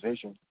pastor's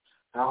vision.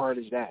 How hard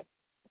is that?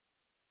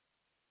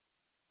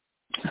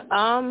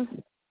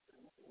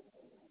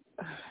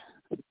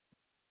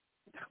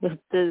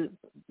 The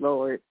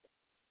Lord.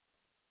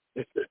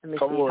 Let me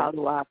see. How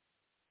do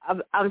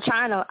I'm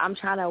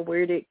trying to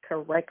word it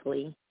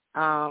correctly.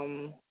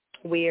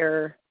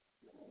 Where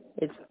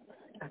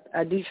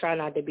I do try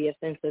not to be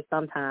offensive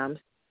sometimes.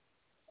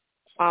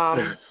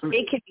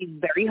 It can be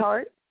very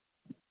hard.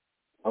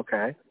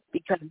 Okay.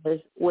 Because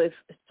with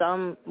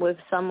some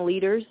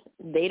leaders,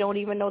 they don't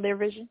even know their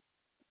vision.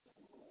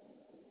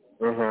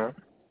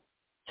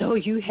 So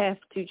you have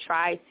to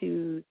try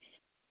to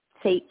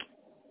take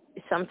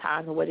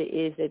sometimes what it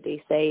is that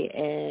they say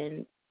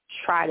and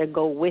try to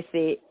go with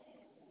it.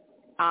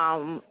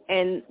 And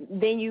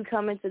then you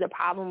come into the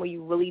problem where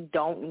you really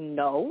don't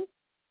know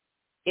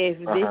if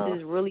this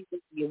is really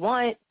what you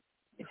want,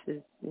 if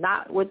it's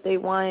not what they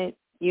want.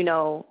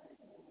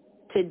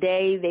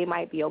 Today they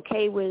might be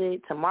okay with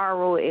it.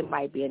 Tomorrow it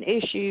might be an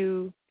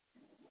issue.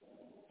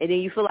 And then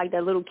you feel like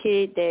that little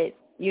kid that,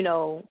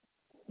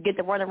 get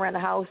to run around the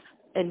house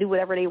and do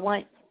whatever they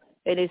want.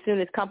 And as soon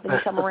as company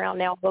come around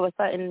now, all of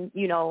a sudden,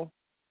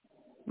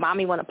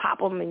 mommy want to pop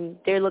them, and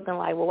they're looking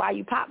like, well, why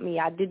you pop me?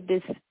 I did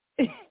this.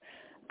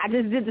 I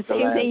just did the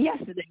same thing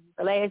yesterday,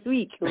 or last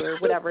week, or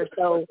whatever.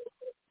 So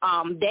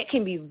that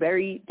can be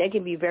very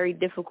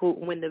difficult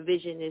when the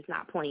vision is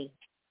not plain.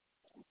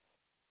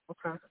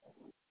 Okay.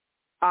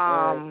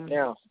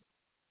 Now,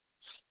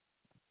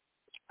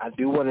 I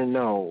do want to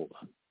know,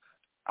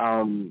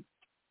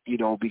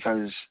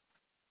 because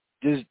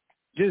this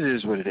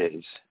is what it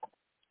is.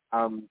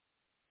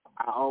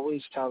 I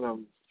always tell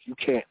them, you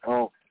can't,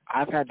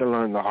 I've had to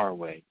learn the hard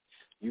way.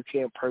 You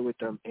can't pray with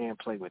them and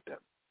play with them.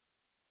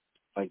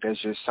 Like,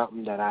 that's just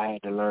something that I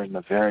had to learn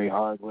the very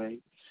hard way.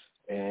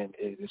 And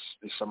it's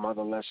some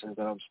other lessons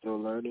that I'm still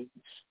learning.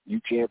 You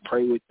can't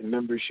pray with the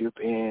membership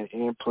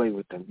and play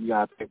with them. You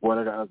got to pick one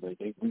or the other.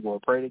 We going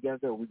to pray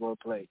together or we going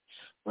to play.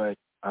 But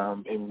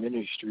in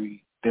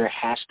ministry, there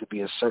has to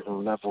be a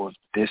certain level of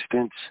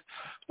distance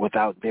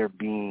without there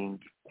being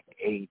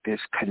a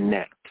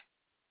disconnect.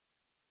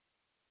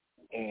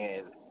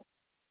 And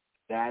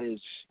that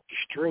is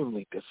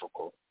extremely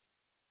difficult.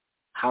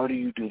 How do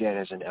you do that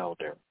as an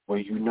elder, where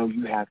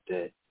you have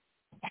to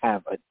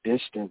have a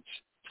distance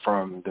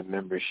from the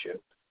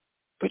membership,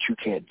 but you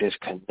can't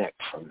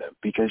disconnect from them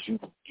because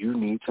you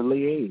need to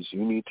liaise,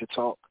 you need to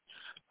talk.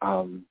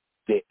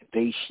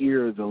 They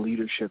hear the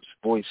leadership's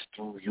voice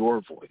through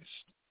your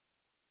voice.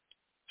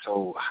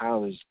 So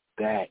how does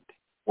that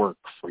work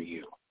for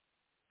you?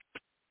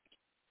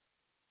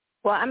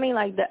 Well, I mean,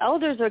 like, the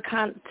elders are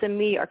kind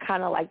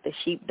of like the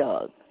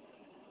sheepdog.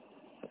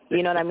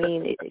 You know what I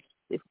mean?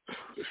 That's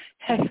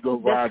kind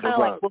of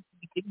like what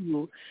we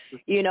do.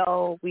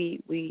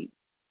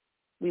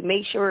 We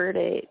make sure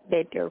that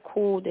they're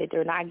cool, that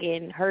they're not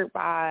getting hurt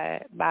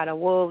by the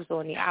wolves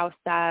on the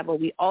outside, but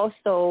we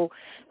also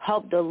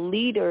help the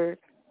leader.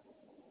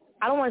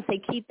 I don't want to say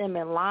keep them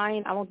in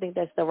line. I don't think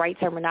that's the right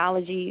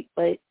terminology,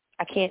 but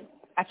I can't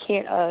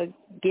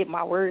get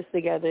my words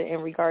together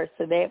in regards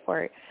to that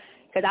part,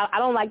 because I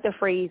don't like the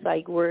phrase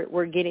like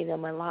we're getting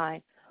them in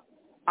line.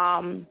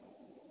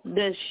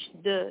 The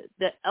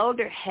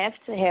elder has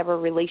to have a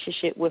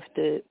relationship with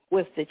the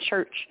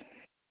church,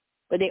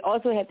 but they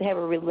also have to have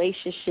a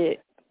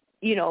relationship,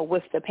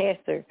 with the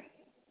pastor.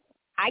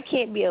 I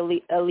can't be a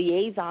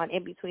liaison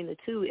in between the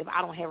two if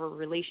I don't have a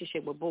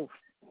relationship with both.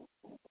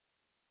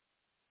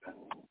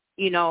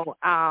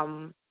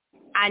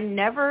 I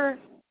never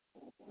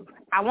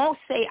I won't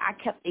say I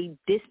kept a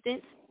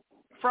distance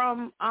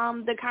from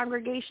the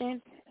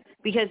congregation,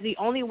 because the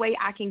only way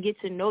I can get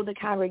to know the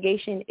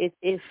congregation is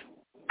if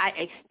I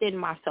extend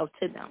myself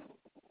to them.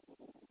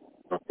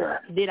 Okay.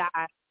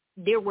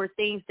 There were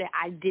things that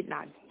I did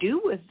not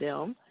do with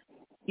them.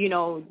 You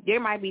know, there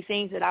might be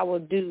things that I will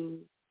do,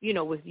 you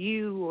know, with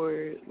you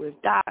or with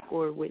Doc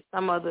or with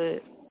some other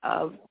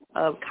of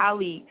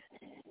colleagues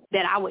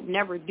that I would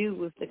never do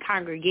with the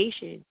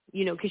congregation,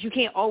 you know, because you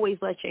can't always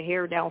let your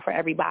hair down for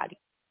everybody.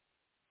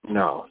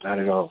 No, not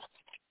at all.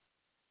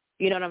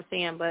 You know what I'm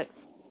saying? But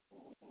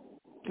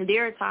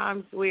there are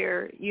times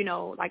where, you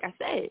know, like I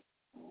said,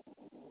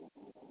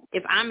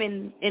 if I'm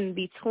in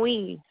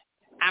between,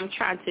 I'm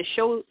trying to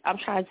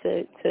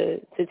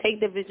take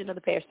the vision of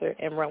the pastor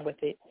and run with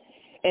it.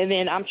 And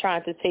then I'm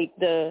trying to take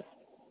the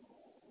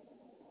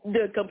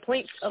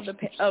complaints of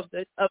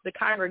the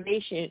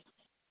congregation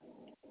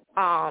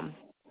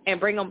and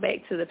bring them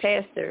back to the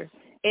pastor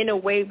in a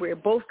way where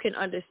both can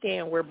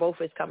understand where both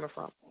is coming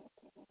from.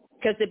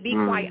 Because to be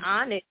quite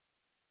honest,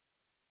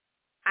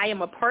 I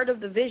am a part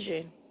of the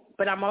vision,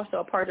 but I'm also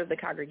a part of the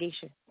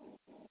congregation.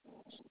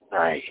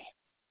 Right.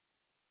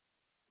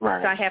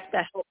 Right. So I have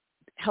to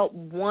help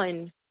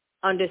one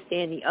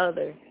understand the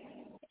other.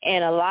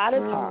 And a lot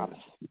of times,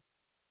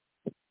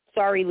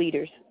 sorry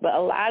leaders, but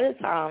a lot of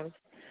times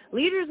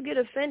leaders get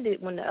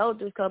offended when the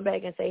elders come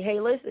back and say, hey,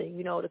 listen,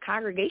 you know, the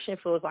congregation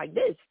feels like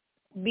this,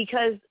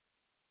 because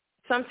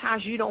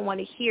sometimes you don't want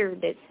to hear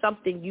that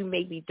something you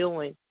may be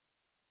doing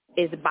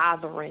is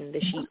bothering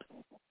the sheep.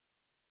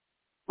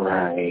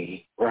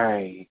 Right,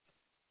 right.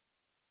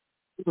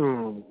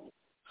 And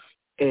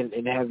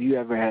have you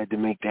ever had to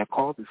make that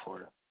call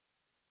before?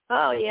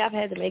 Oh, yeah, I've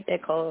had to make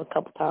that call a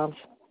couple times.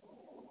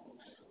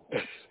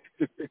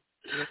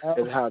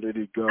 And how did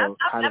it go?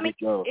 How did it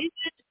go? It's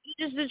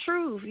just the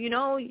truth, you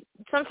know.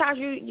 Sometimes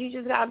you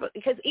just got,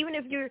 because even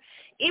if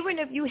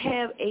you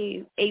have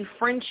a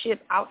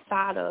friendship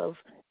outside of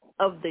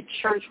the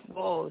church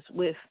walls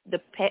with the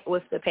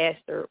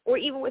pastor, or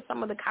even with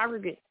some of the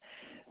congregants,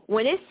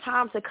 when it's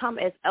time to come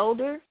as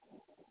elder,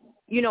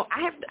 you know,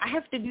 I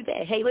have to do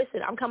that. Hey,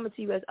 listen, I'm coming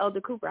to you as Elder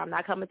Cooper. I'm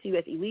not coming to you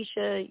as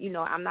Elisha. You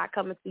know, I'm not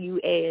coming to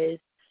you as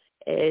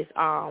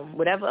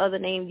whatever other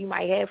name you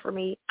might have for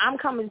me. I'm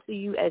coming to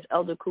you as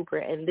Elder Cooper,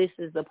 and this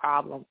is the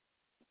problem.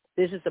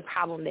 This is the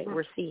problem that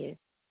we're seeing.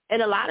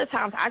 And a lot of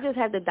times I just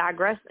have to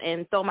digress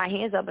and throw my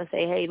hands up and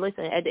say, hey,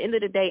 listen, at the end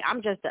of the day,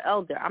 I'm just the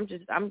elder. I'm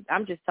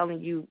just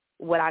telling you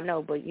what I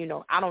know, but, you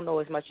know, I don't know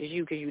as much as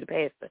you because you're the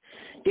pastor.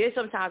 There's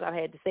sometimes I've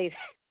had to say that.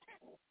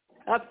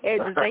 I've had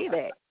to say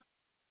that.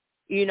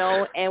 You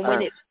know, and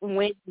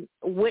when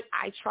what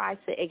I try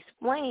to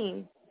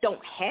explain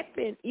don't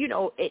happen, you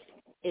know, it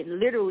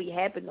literally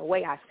happened the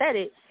way I said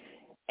it,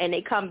 and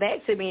they come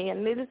back to me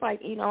and they're just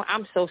like, you know,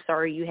 I'm so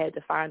sorry you had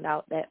to find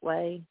out that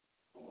way.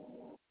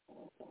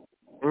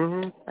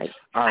 Like,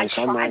 all right,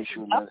 so I'm going to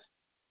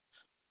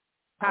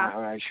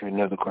ask you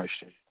another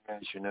question.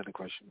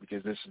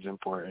 Because this is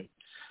important.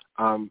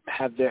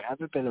 Have there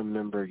ever been a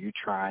member you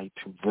tried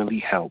to really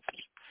help,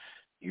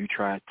 you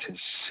tried to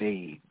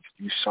save,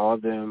 you saw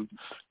them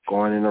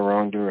going in the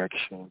wrong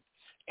direction,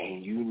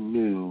 and you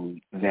knew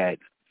that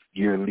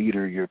your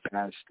leader, your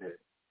pastor,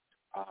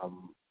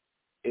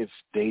 if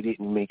they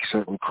didn't make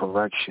certain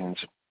corrections,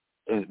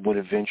 it would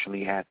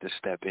eventually have to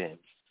step in.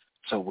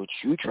 So what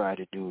you try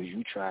to do is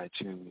you try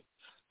to,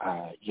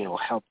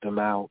 help them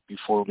out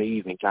before they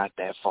even got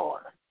that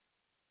far.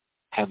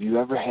 Have you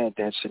ever had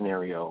that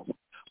scenario?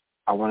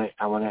 I want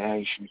to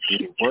ask you,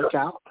 did it work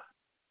out?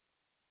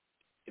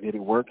 Did it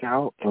work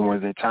out? And were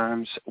there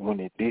times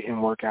when it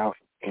didn't work out,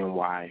 and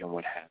why, and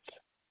what happened?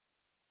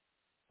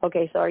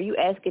 Okay, so are you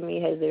asking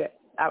me,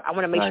 I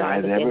want to make sure I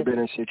understand. Has there ever been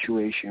a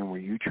situation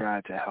where you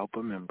tried to help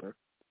a member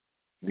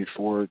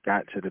before it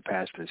got to the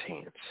pastor's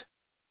hands?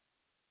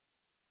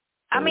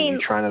 I mean,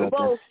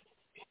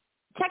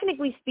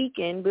 technically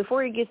speaking,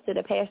 before it gets to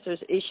the pastors,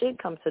 it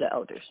should come to the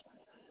elders.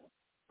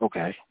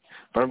 Okay.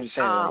 But I'm just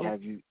saying,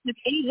 have you... If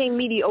anything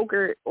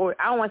mediocre, or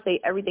I don't want to say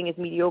everything is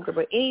mediocre,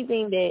 but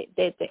anything that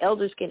the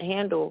elders can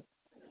handle,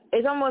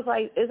 it's almost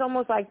like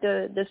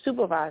the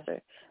supervisor.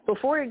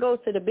 Before it goes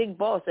to the big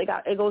boss,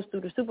 it goes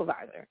through the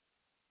supervisor.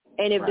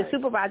 And if the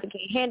supervisor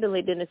can't handle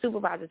it, then the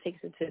supervisor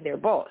takes it to their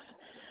boss.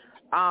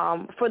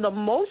 For the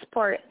most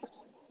part,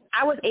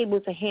 I was able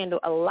to handle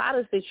a lot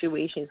of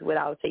situations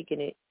without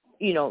taking it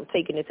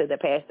to the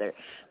pastor.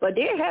 But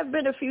there have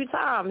been a few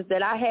times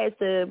that I had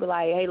to be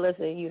like, hey,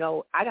 listen, you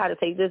know, I got to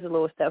take this a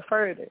little step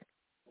further.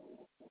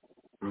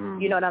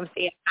 You know what I'm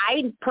saying?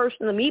 I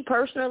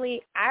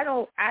personally,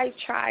 I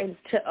try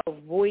to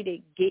avoid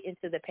it getting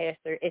to the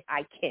pastor if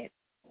I can.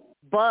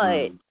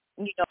 But,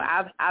 you know,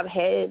 I'll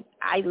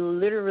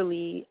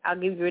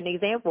give you an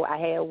example. I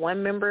had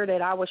one member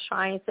that I was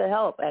trying to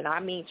help, and I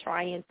mean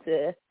trying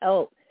to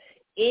help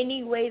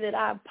any way that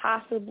I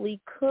possibly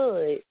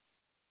could.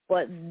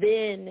 But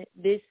then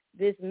this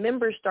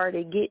member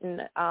started getting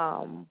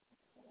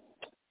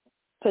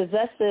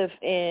possessive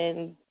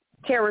and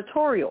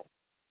territorial.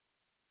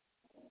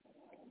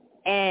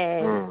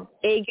 And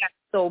it got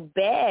to so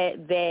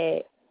bad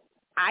that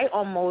I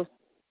almost,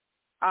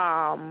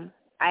 I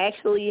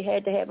actually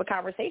had to have a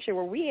conversation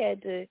where we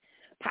had to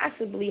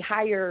possibly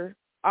hire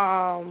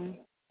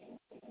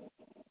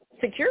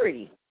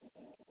security,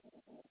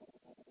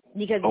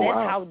 because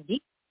that's how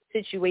deep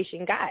the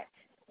situation got.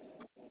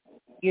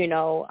 You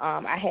know,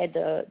 I had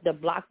to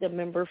block the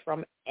member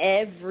from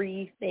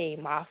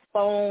everything, my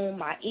phone,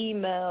 my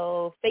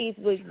email,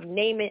 Facebook, you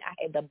name it. I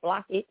had to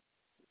block it,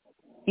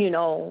 you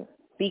know,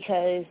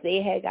 because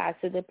they had got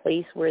to the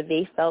place where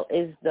they felt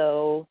as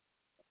though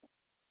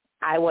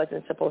I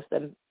wasn't supposed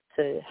to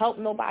help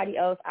nobody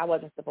else. I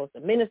wasn't supposed to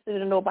minister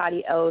to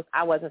nobody else.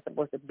 I wasn't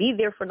supposed to be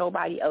there for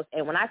nobody else.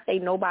 And when I say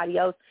nobody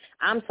else,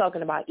 I'm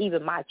talking about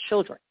even my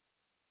children.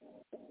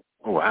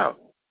 Wow.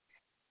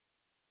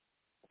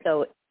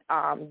 So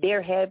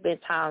there have been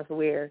times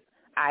where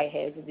I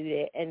had to do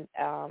that,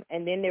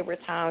 and then there were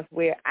times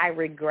where I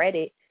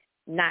regretted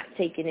not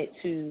taking it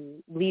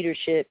to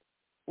leadership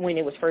when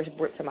it was first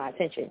brought to my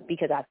attention,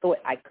 because I thought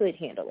I could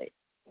handle it.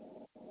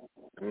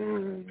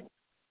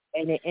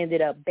 And it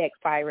ended up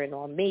backfiring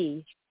on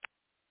me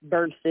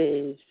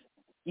versus,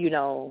 you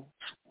know,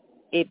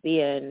 it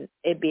being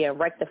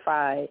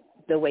rectified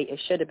the way it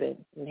should have been.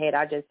 And had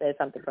I just said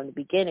something from the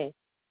beginning,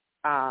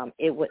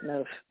 it wouldn't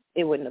have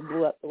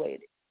blew up the way it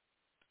did.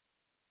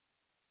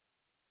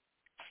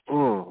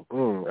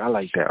 I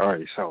like that. All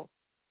right,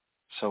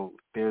 so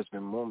there's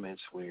been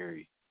moments where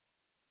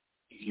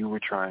you were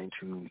trying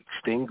to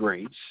extend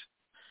grace,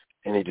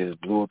 and it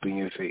just blew up in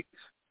your face,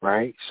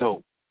 right?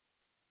 So,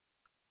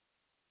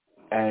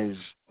 as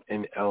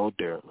an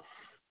elder,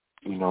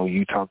 you know,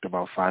 you talked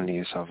about finding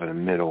yourself in the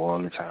middle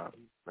all the time.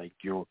 Like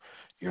you're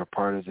a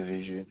part of the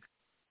vision,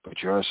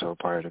 but you're also a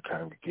part of the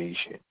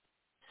congregation.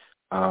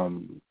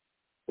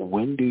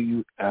 When do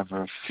you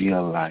ever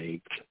feel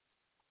like,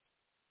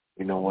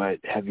 you know what,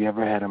 have you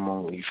ever had a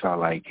moment where you felt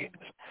like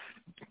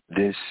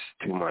this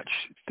too much?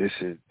 This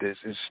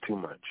is too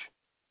much,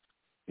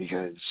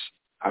 because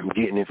I'm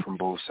getting it from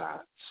both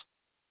sides.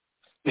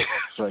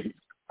 It's like,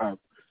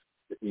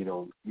 you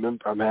know,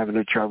 I'm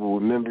having trouble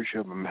with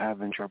membership. I'm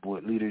having trouble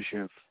with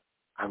leadership.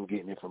 I'm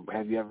getting it from.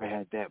 Have you ever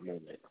had that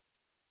moment?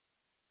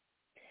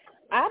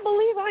 I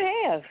believe I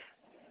have.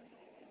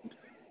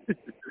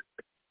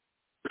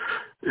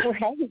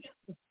 Right.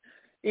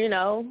 You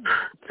know,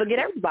 forget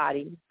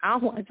everybody. I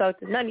don't want to talk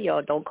to none of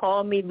y'all. Don't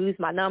call me, lose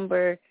my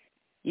number.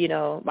 You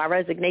know, my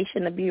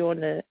resignation to be on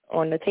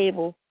the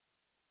table.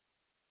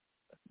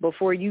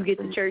 Before you get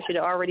to church,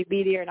 it'll already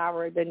be there, and I've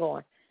already been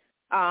gone.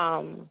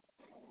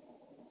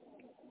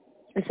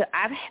 And so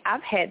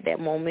I've had that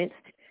moment.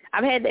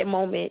 I've had that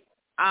moment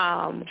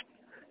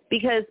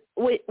because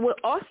what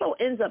also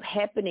ends up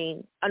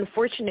happening,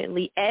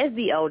 unfortunately, as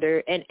the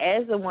elder and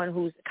as the one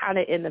who's kind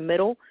of in the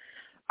middle,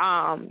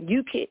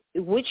 you can,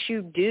 what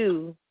you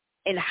do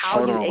and how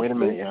Hold you on, wait a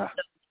minute, yourself.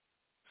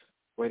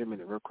 Wait a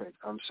minute, real quick.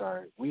 I'm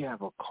sorry. We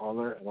have a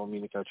caller. I don't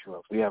mean to cut you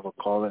off. We have a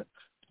caller.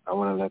 I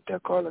want to let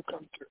that caller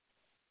come through.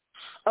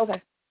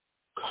 Okay.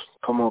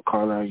 Come on,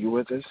 caller. Are you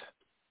with us?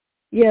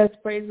 Yes,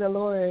 praise the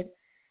Lord.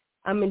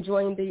 I'm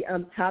enjoying the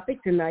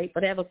topic tonight,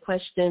 but I have a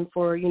question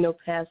for, you know,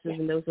 pastors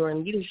and those who are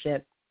in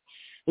leadership.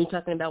 You're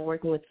talking about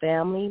working with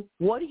family.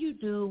 What do you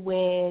do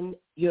when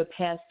your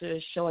pastor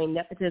is showing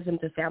nepotism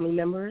to family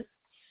members,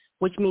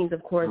 which means,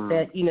 of course,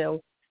 that, you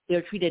know,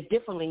 they're treated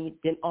differently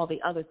than all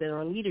the others that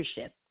are in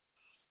leadership?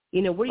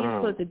 You know, what are you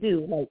supposed to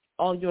do? Like,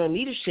 all you're in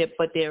leadership,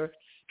 but they're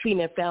treating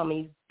their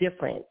families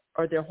different,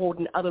 or they're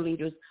holding other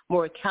leaders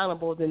more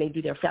accountable than they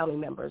do their family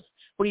members.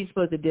 What are you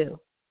supposed to do?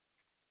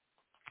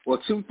 Well,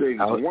 two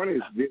things. One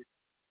is this.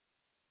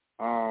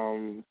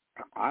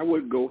 I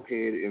would go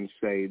ahead and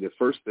say the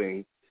first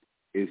thing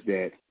is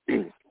that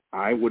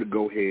I would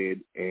go ahead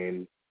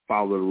and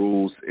follow the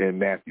rules in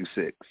Matthew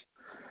 6.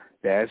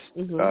 That's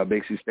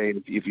basically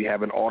saying if you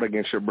have an ought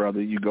against your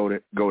brother, you go to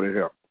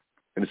him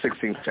in the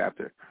 16th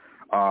chapter.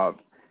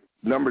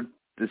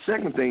 The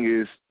second thing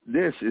is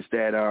this, is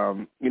that,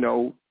 you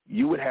know,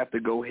 you would have to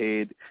go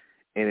ahead,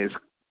 and as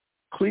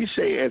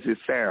cliche as it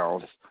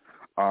sounds,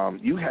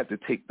 you have to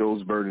take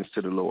those burdens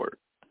to the Lord.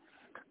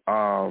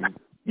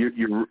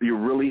 You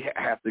really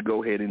have to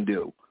go ahead and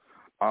do.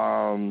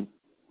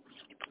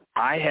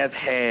 I have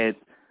had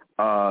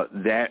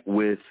that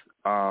with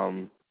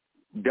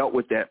dealt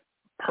with that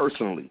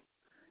personally,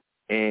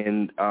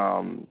 and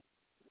I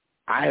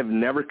have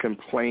never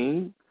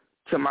complained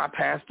to my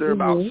pastor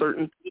about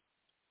certain things,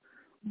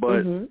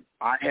 but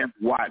I have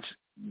watched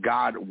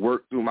God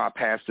work through my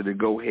pastor to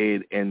go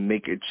ahead and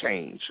make a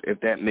change, if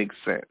that makes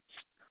sense.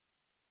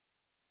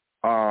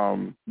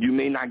 You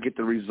may not get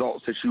the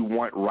results that you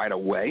want right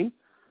away,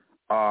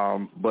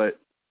 but,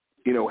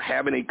 you know,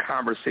 having a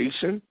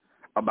conversation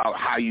about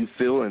how you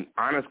feel, an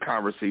honest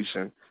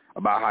conversation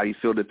about how you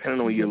feel,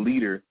 depending on your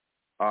leader,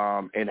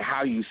 and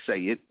how you say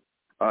it.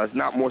 It's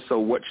not more so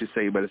what you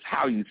say, but it's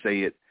how you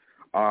say it.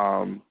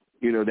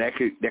 You know, that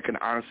can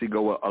honestly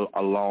go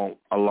a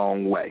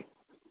long way.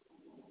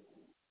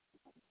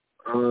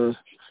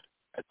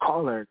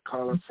 Caller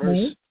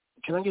first.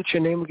 Can I get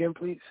your name again,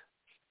 please?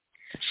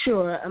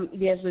 Sure.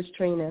 Yes, it's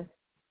Trina.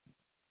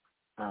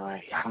 All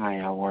right. Hi,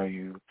 how are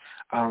you?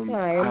 Hi, I'm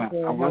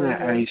good. I How want to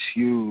are you?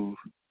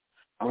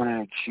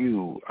 ask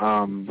you.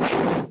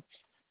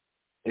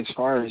 As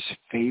far as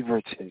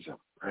favoritism,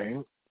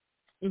 right?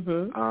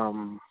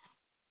 Mhm.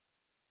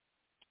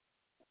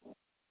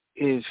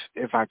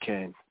 If I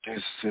can,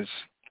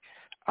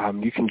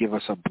 you can give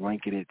us a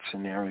blanketed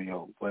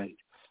scenario, but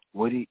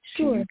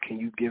Sure. can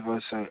you give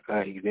us an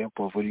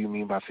example of what do you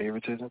mean by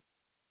favoritism?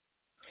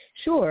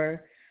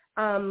 Sure.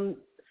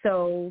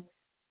 So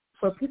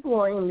for people who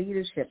are in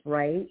leadership,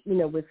 right?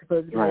 We're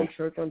supposed to be in Right.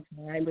 church on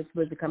time. We're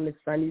supposed to come to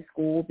Sunday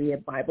school, be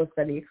at Bible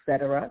study,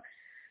 etc.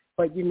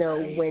 But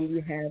Right. when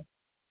you have,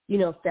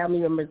 family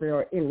members that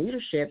are in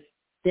leadership,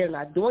 they're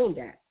not doing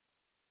that.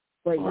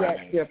 But yet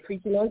Right. they're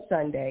preaching on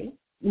Sunday.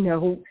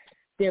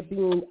 They're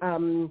being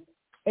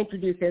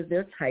introduced as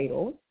their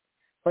title.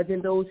 But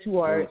then those who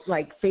are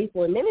like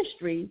faithful in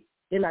ministry,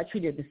 they're not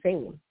treated the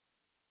same.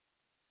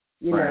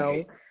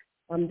 Right.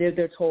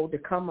 They're told to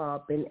come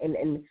up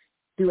and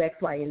do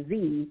X, Y, and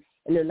Z,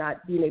 and they're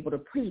not being able to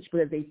preach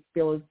because they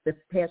feel the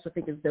pastor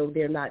thinks as though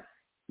they're not,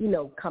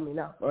 coming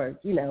up or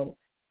doing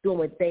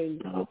what they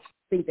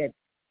think that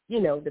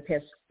the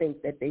pastor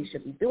thinks that they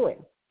should be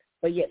doing.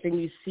 But yet then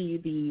you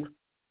see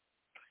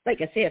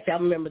like I said,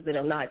 family members that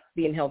are not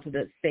being held to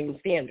the same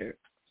standard.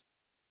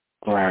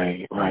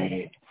 Right.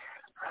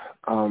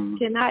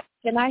 Can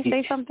I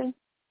say something?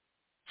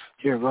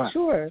 Yeah, go ahead.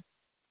 Sure.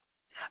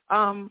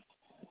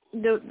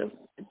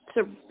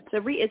 To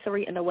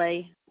reiterate in a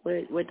way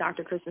what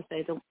Dr. Kristen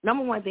says, the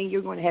number one thing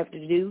you're going to have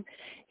to do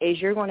is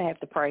you're going to have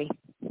to pray.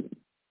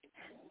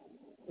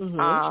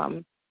 Mm-hmm.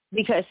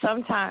 Because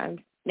sometimes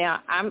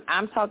now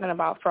I'm talking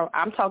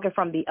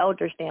from the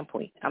elder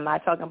standpoint. I'm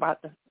not talking about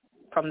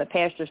from the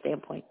pastor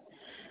standpoint.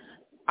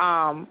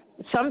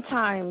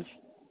 Sometimes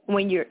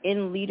when you're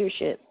in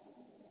leadership,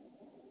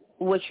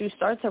 what you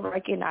start to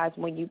recognize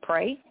when you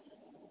pray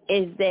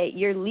is that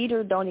your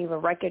leader don't even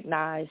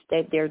recognize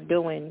that they're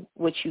doing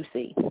what you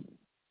see.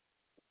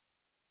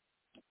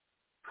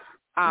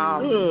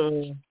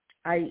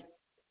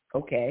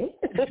 Okay.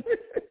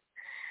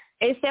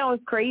 It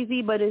sounds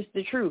crazy, but it's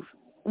the truth.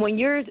 When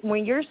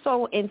you're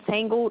so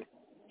entangled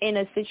in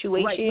a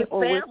situation or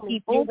with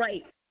people, you're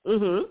right.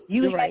 Mm-hmm.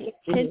 You you're have right.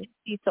 a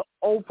tendency to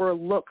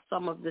overlook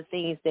some of the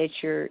things that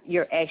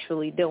you're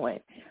actually doing.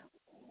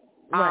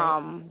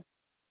 Right.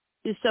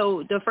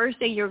 So the first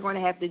thing you're going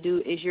to have to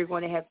do is you're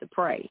going to have to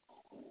pray.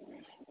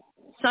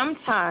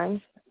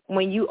 Sometimes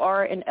when you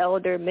are an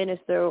elder,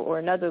 minister, or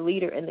another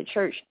leader in the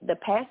church, the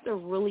pastor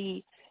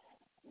really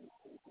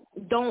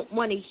don't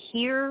want to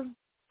hear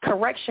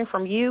correction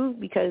from you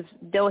because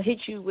they'll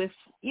hit you with,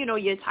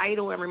 your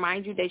title and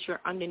remind you that you're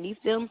underneath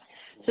them.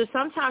 So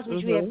sometimes what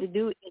you have to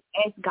do is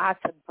ask God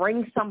to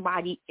bring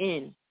somebody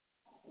in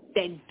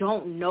that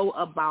don't know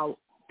about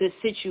the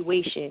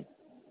situation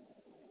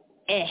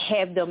and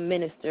have them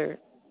minister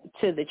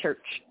to the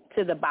church,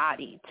 to the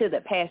body, to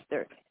the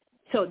pastor,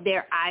 so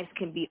their eyes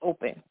can be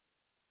open.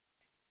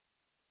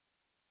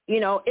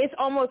 It's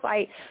almost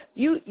like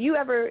you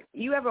ever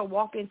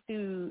walk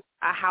into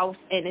a house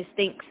and it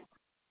stinks.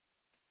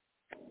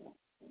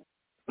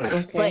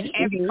 Okay.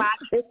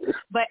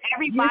 But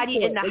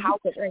everybody in the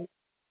house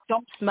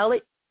don't smell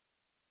it.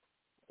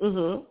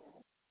 Mm-hmm.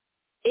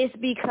 It's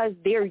because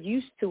they're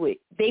used to it.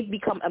 They've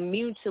become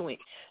immune to it.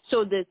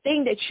 So the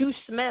thing that you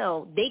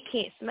smell, they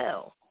can't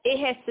smell. It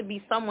has to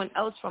be someone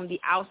else from the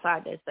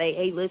outside that say,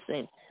 hey,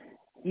 listen,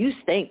 you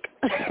stink.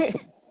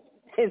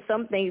 And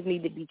some things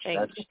need to be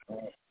changed.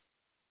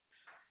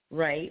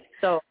 Right.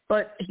 So,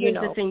 but here's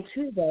the thing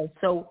too, though.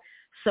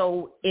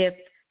 So if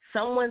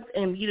someone's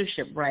in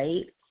leadership,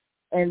 right,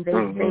 and they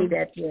say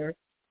that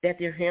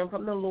they're hearing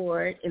from the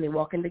Lord and they're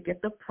walking to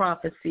get the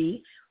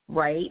prophecy,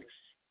 right?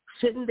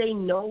 Shouldn't they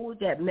know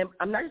that?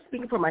 I'm not just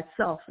speaking for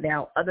myself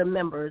now. Other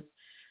members,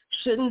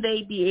 shouldn't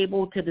they be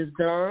able to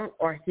discern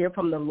or hear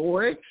from the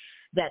Lord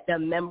that the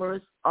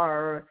members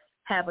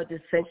have a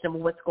dissension of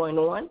what's going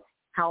on?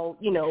 How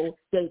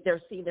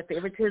they're seeing the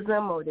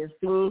favoritism or they're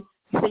seeing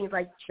things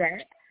like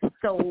that.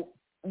 So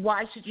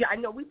why should you? I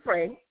know we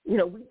pray, we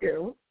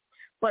do,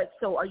 but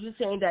so are you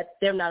saying that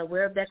they're not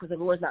aware of that because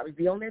the Lord's not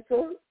revealing that to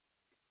them?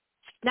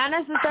 Not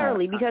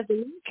necessarily, because the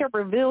Lord can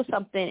reveal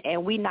something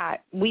and we not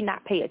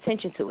pay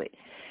attention to it.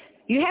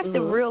 You have to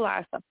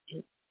realize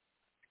something.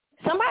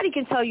 Somebody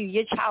can tell you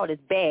your child is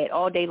bad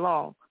all day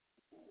long,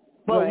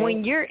 but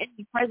when you're in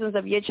the presence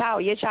of your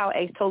child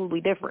acts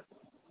totally different.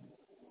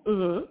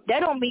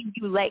 That don't mean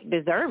you lack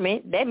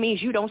discernment. That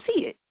means you don't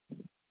see it.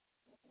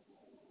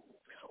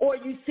 Or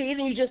you see it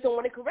and you just don't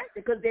want to correct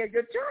it because they're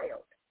your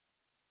child.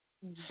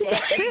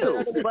 That's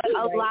true. But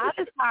a lot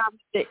of times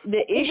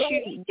the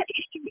issue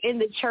in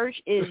the church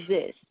is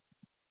this.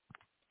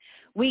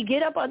 We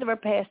get up under a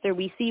pastor,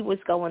 we see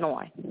what's going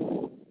on.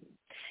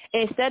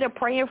 Instead of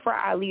praying for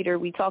our leader,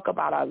 we talk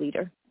about our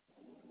leader.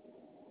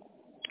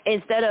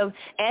 Instead of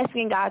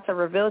asking God to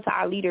reveal to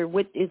our leader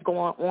what is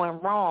going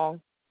on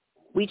wrong,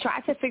 we try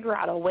to figure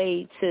out a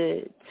way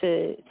to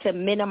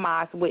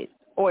minimize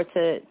or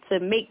to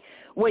make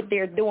what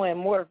they're doing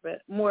more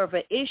of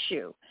an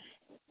issue.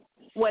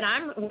 what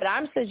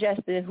I'm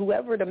suggesting,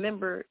 whoever the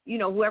member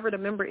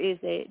is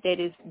that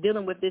is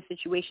dealing with this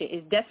situation,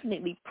 is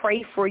definitely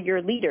pray for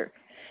your leader,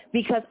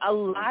 because a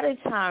lot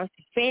of times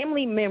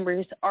family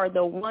members are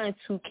the ones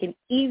who can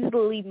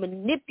easily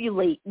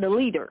manipulate the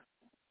leader.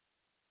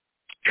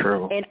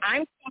 True. And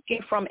I'm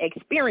talking from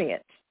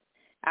experience.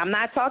 I'm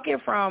not talking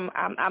from.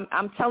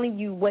 I'm telling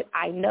you what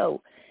I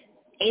know.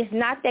 It's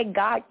not that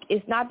God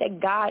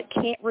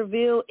can't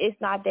reveal. It's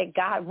not that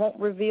God won't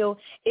reveal.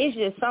 It's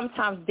just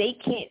sometimes they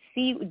can't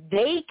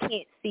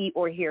see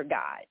or hear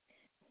God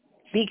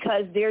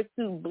because they're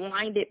too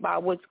blinded by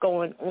what's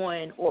going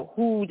on or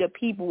who the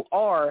people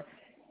are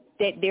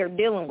that they're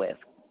dealing with.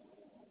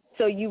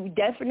 So you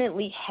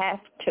definitely have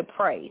to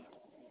pray.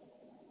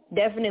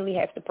 Definitely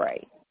have to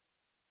pray.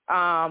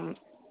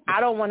 I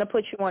don't want to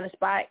put you on the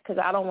spot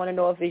because I don't want to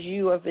know if it's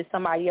you or if it's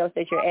somebody else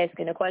that you're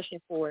asking a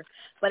question for.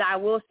 But I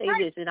will say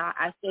this, and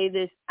I say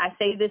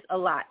this a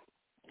lot.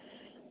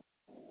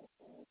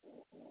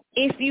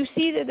 If you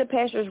see that the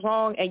pastor is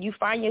wrong and you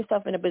find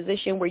yourself in a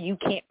position where you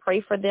can't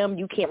pray for them,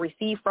 you can't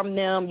receive from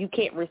them, you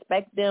can't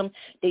respect them,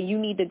 then you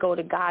need to go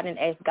to God and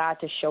ask God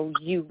to show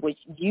you what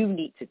you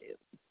need to do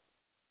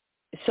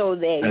so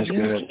that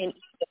can,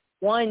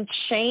 one,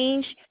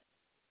 change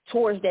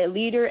towards that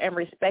leader and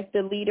respect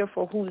the leader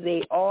for who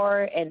they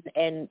are and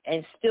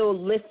still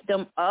lift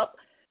them up,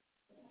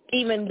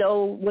 even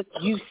though what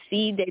you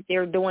see that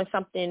they're doing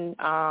something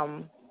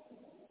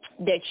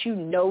that you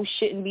know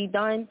shouldn't be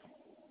done,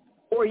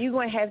 or you're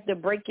going to have to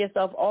break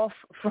yourself off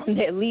from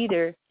that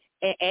leader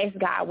and ask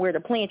God where to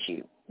plant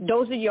you.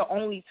 Those are your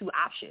only two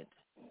options.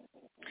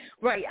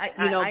 Right.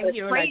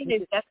 But praying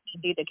is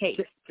definitely the case.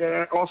 Can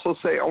I also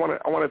say I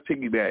want to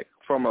piggyback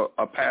from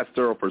a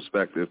pastoral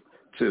perspective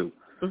too.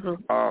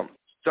 Mm-hmm.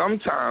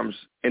 Sometimes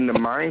in the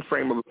mind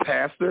frame of a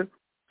pastor,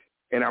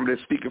 and I'm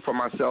just speaking for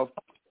myself,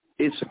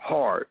 it's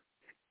hard.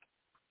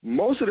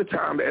 Most of the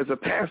time, as a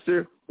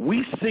pastor,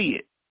 we see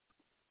it,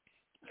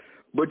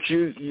 but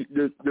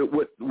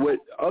what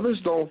others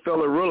don't fail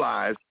to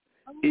realize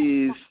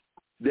is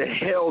the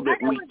hell that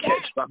we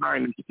catch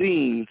behind the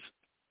scenes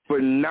for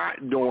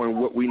not doing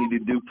what we need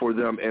to do for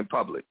them in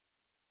public.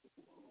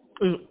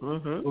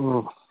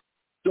 Mm-hmm.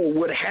 So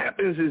what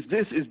happens is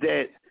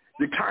that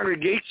the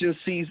congregation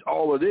sees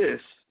all of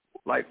this,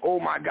 like, oh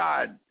my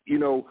God,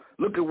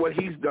 look at what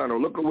he's done, or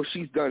look at what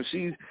she's done.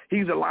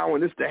 He's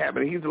allowing this to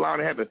happen, he's allowing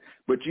it to happen.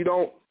 But you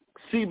don't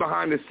see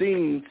behind the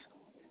scenes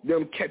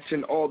them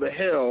catching all the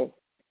hell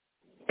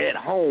at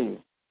home,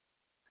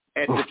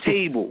 at the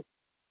table,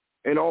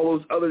 and all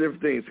those other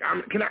different things.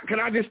 Can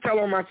I just tell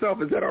on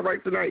myself? Is that all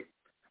right tonight?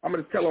 I'm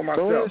going to tell on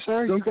myself. Go ahead,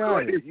 sir. You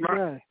got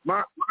it.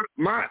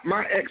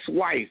 My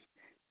ex-wife,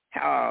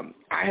 I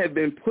have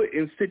been put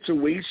in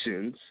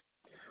situations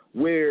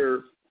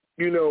where,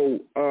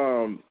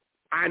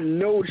 I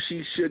know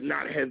she should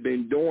not have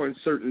been doing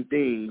certain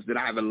things that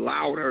I've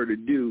allowed her to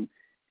do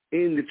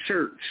in the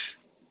church.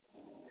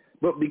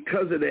 But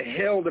because of the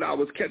hell that I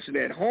was catching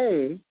at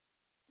home,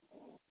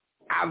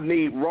 I've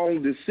made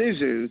wrong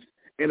decisions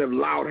and have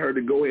allowed her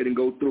to go ahead and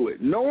go through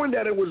it, knowing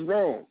that it was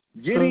wrong.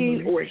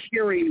 Getting or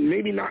hearing,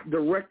 maybe not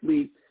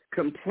directly,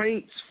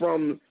 complaints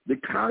from the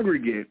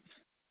congregants,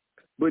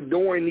 but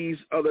doing these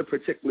other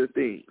particular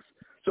things.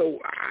 So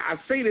I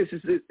say this,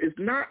 it's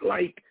not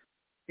like,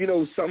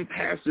 some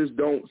pastors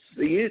don't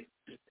see it.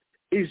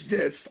 It's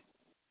just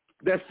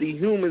that's the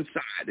human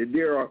side, that they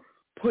are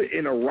put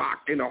in a rock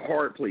in a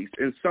hard place.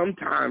 And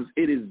sometimes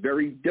it is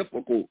very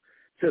difficult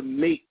to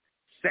make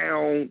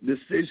sound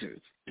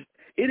decisions.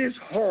 It is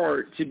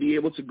hard to be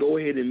able to go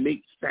ahead and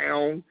make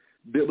sound,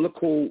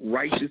 biblical,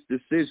 righteous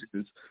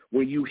decisions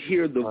when you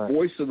hear the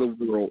voice of the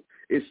world.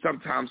 It's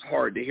sometimes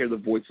hard to hear the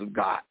voice of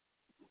God.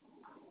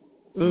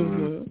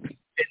 Mm-hmm.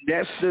 And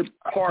that's the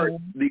part,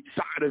 the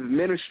side of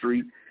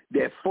ministry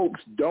that folks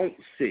don't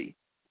see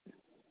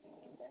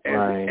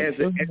as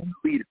a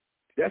leader.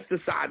 That's the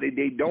side that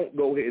they don't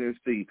go ahead and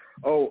see.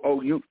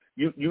 Oh, you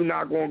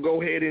not going to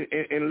go ahead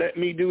and let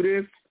me do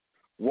this?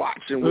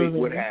 Watch and wait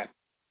what happens.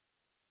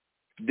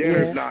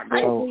 Dinner's not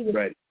going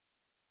right.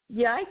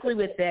 Yeah, I agree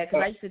with that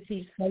because I used to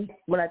teach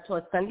when I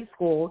taught Sunday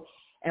school,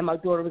 and my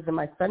daughter was in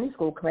my Sunday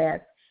school class,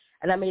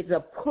 and I made it a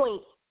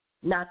point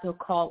not to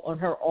call on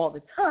her all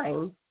the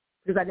time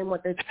because I didn't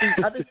want the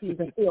other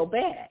students to feel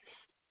bad,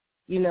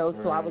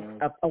 so I was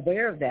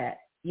aware of that,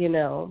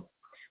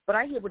 But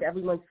I hear what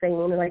everyone's saying,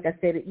 and like I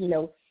said,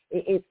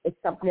 it's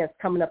something that's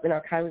coming up in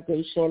our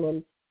congregation,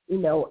 and,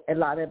 a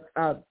lot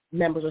of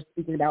members are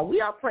speaking about. We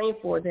are praying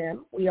for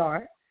them.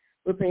 We're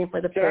praying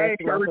for the parents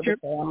and for the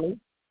family.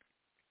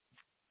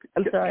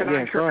 I'm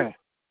sorry.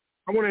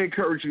 I want to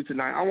encourage you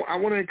tonight. I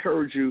want to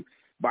encourage you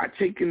by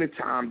taking the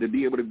time to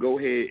be able to go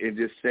ahead and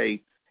just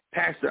say,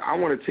 Pastor, I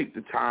want to take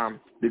the time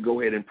to go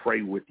ahead and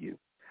pray with you.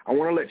 I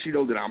want to let you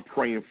know that I'm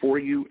praying for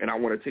you, and I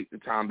want to take the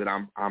time that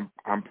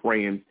I'm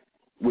praying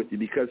with you,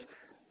 because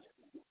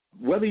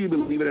whether you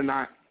believe it or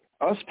not,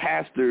 us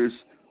pastors,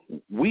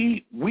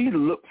 we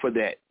look for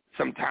that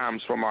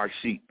sometimes from our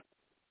sheep.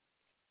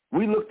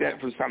 We look at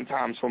for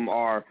sometimes from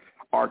our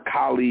our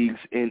colleagues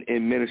in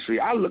ministry.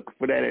 I look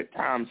for that at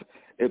times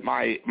at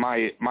my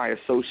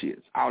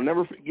associates. I'll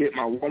never forget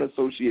my one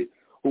associate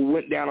who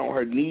went down on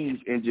her knees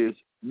and just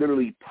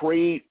literally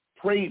prayed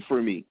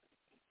for me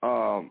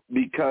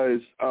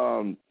because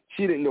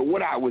she didn't know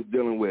what I was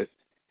dealing with,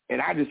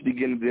 and I just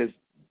began to just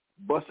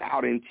bust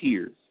out in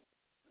tears.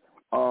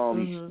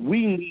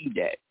 We need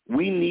that.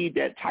 We need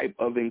that type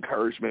of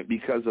encouragement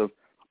because of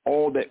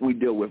all that we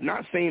deal with.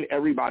 Not saying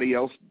everybody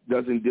else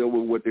doesn't deal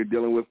with what they're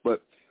dealing with,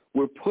 but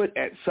we're put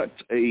at such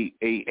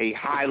a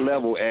high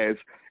level as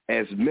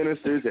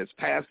ministers, as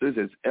pastors,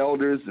 as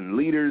elders and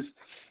leaders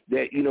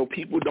that,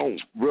 people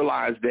don't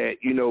realize that,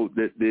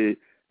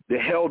 the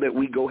hell that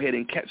we go ahead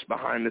and catch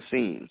behind the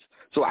scenes.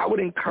 So I would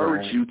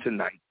encourage you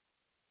tonight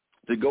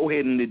to go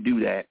ahead and to do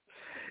that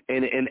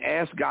and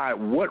ask God,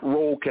 what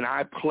role can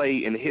I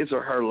play in his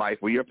or her life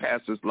or your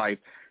pastor's life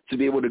to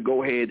be able to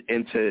go ahead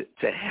and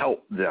to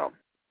help them?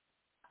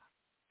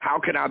 How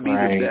can I be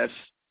the best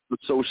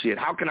associate?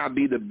 How can I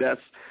be the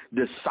best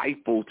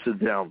disciple to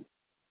them?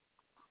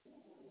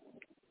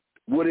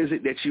 What is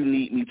it that you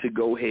need me to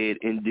go ahead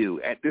and do?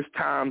 At this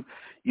time,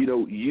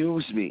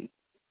 use me.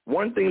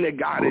 One thing that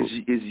God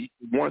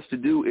wants to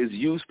do is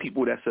use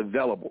people that's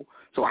available.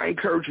 So I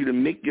encourage you to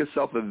make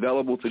yourself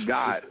available to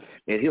God,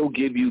 and he'll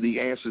give you the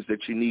answers that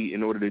you need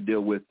in order to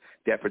deal with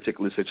that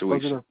particular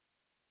situation.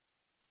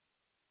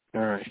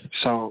 All right.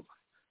 So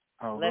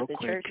Let the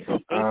church speak.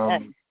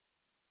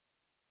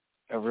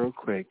 Real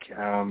quick,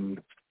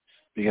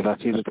 because I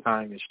see the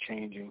time is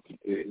changing.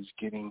 It's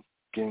getting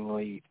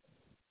late.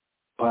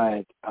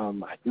 But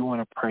I do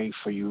want to pray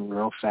for you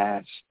real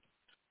fast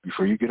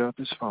before you get off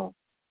this phone.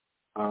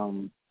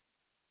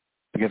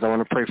 Because I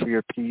want to pray for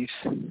your peace.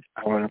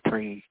 I want to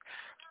pray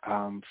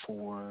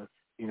for,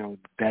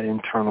 that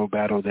internal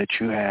battle that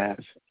you have.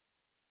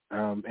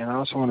 And I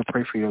also want to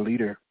pray for your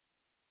leader.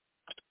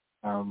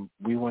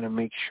 We want to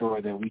make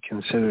sure that we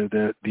consider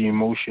the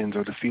emotions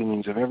or the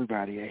feelings of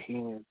everybody at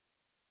hand.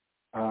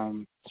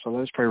 So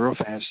let's pray real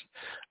fast.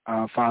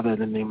 Father, in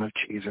the name of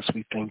Jesus,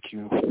 we thank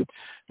you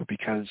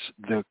because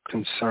the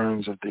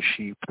concerns of the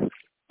sheep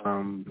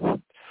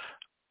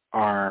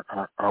are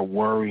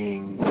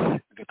worrying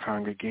the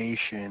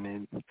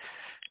congregation.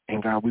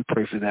 And God, we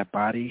pray for that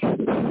body.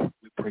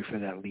 We pray for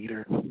that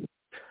leader.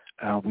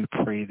 We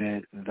pray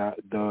that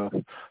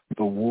the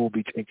wool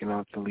be taken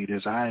off the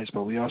leader's eyes,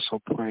 but we also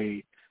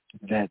pray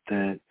that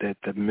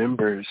the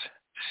members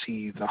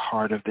see the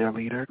heart of their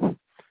leader.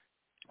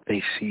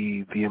 They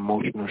see the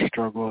emotional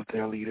struggle of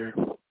their leader,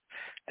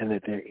 and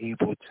that they're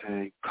able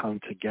to come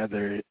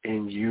together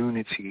in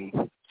unity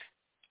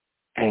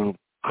and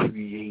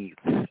create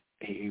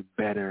a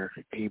better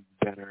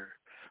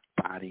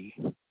body.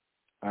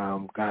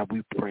 God,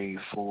 we pray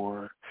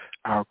for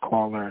our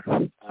caller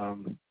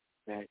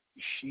that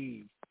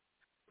she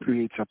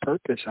creates a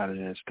purpose out of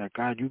this, that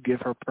God, you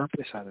give her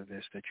purpose out of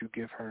this, that you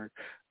give her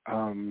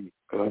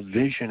a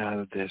vision out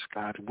of this.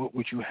 God, what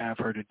would you have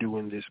her to do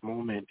in this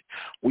moment?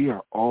 We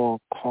are all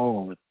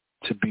called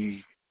to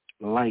be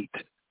light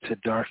to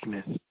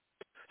darkness.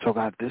 So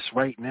God, this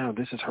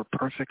is her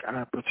perfect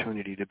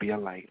opportunity to be a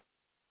light.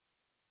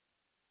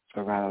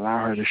 So God,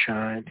 allow her to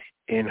shine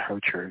in her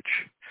church.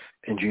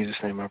 In Jesus'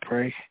 name I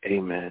pray,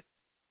 amen.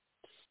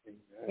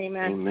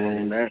 Amen.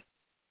 Amen.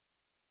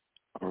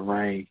 All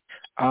right.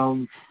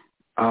 I'm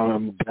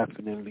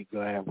definitely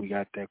glad we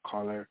got that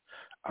caller.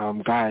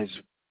 Guys,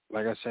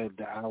 like I said,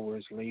 the hour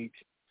is late.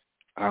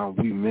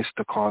 We missed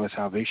the call of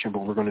salvation, but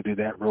we're going to do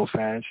that real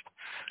fast.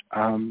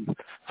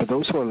 For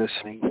those who are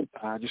listening,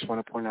 I just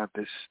want to point out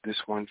this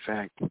one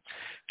fact.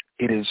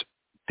 It is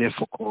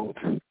difficult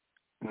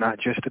not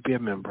just to be a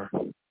member,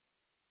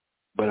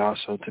 but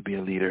also to be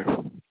a leader.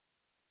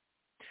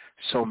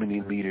 So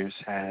many leaders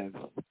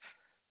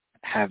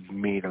have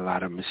made a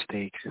lot of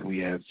mistakes. We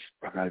have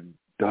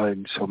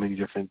done so many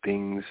different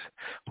things.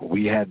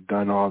 We had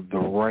done all the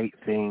right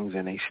things,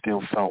 and they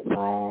still felt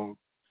wrong.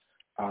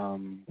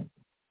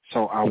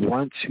 So I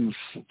want to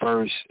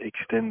first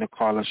extend the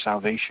call of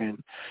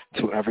salvation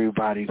to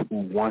everybody who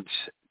wants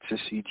to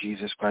see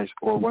Jesus Christ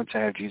or wants to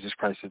have Jesus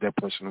Christ as their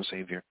personal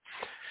Savior.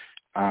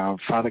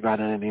 Father God,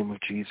 in the name of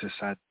Jesus,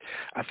 I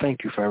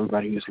thank you for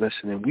everybody who's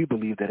listening. We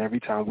believe that every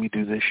time we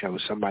do this show,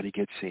 somebody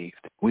gets saved.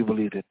 We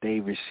believe that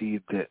they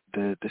receive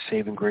the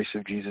saving grace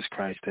of Jesus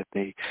Christ, that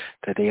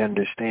they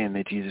understand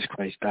that Jesus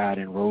Christ died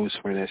and rose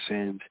for their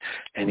sins,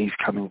 and he's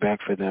coming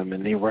back for them,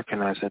 and they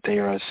recognize that they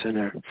are a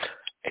sinner,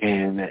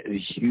 and that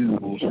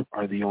you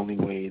are the only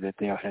way that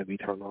they'll have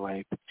eternal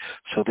life.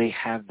 So they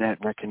have that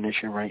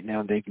recognition right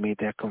now. They've made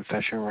that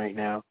confession right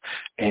now.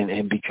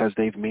 And because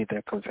they've made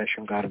that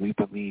confession, God, we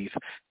believe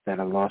that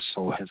a lost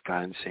soul has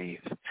gotten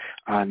saved.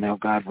 Now,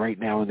 God, right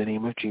now, in the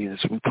name of Jesus,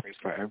 we pray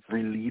for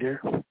every leader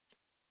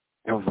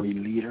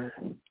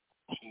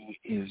who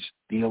is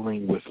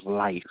dealing with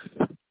life,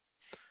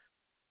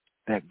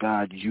 that,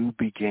 God, you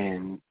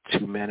begin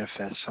to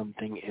manifest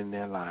something in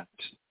their lives,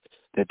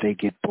 that they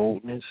get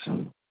boldness,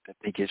 that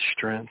they get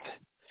strength,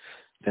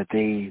 that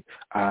they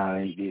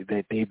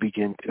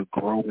begin to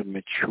grow and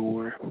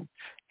mature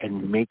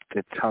and make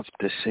the tough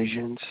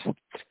decisions.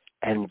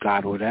 And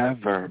God,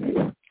 whatever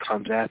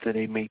comes after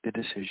they make the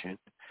decision,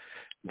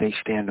 they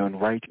stand on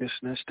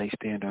righteousness, they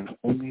stand on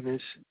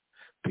holiness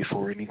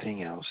before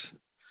anything else.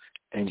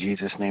 In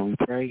Jesus' name we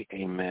pray,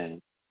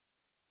 amen.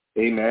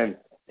 Amen.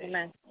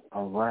 Amen.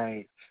 All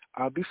right.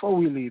 Before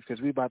we leave,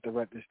 because we're about to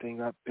wrap this thing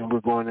up and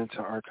we're going into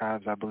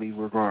archives, I believe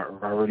we're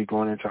already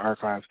going into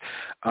archives,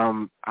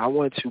 I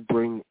want to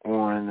bring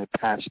on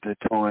Pastor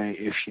Toy,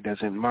 if she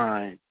doesn't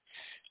mind,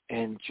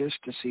 and just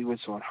to see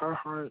what's on her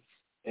heart,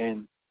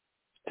 and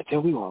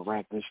then we're going to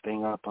wrap this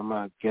thing up. I'm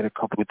going to get a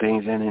couple of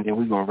things in, and then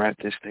we're going to wrap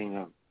this thing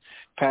up.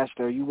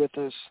 Pastor, are you with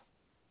us?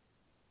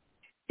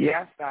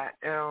 Yes, I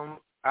am.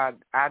 I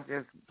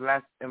just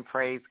bless and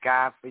praise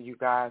God for you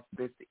guys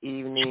this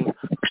evening,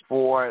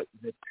 for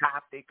the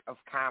topic of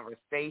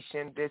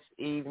conversation this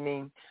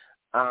evening.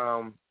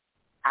 I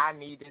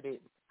needed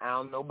it. I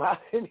don't know about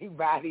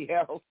anybody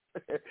else,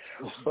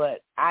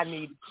 but I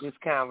needed this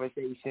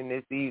conversation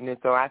this evening.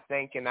 So I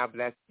thank and I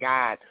bless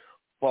God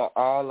for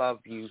all of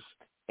you.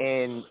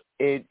 And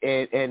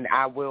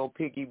I will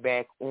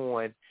piggyback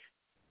on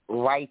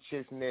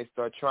righteousness,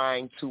 or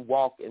trying to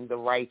walk in the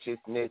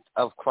righteousness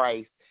of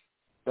Christ.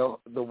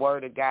 The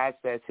word of God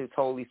says his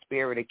Holy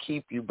Spirit will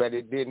keep you, but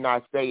it did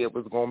not say it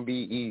was going to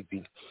be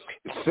easy.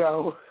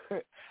 So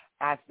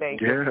I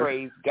thank and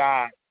praise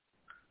God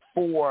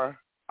for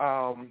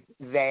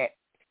that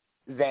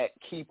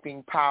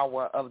keeping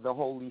power of the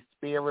Holy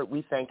Spirit.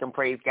 We thank and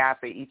praise God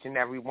for each and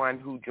every one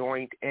who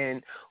joined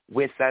in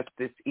with us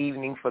this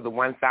evening for the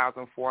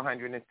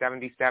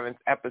 1477th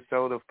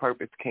episode of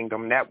Purpose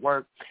Kingdom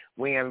Network.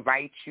 We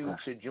invite you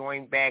to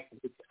join back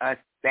with us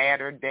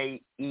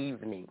Saturday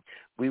evening.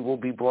 We will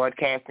be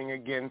broadcasting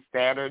again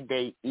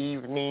Saturday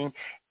evening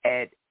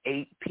at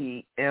 8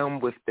 p.m.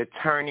 with The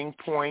Turning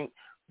Point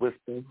with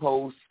the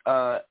hosts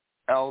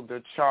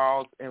Elder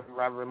Charles and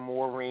Reverend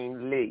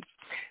Maureen Lee.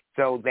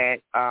 So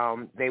that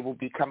they will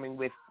be coming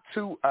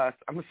to us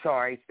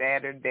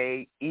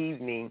Saturday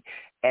evening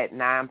at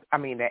 8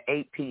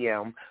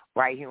 p.m.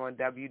 right here on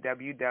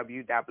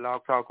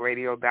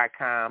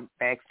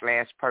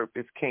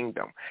www.blogtalkradio.com/Purpose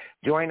Kingdom.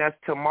 Join us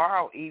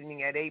tomorrow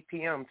evening at 8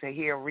 p.m. to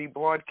hear a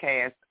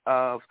rebroadcast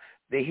of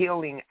The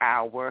Healing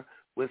Hour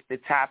with the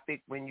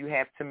topic, when you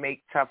have to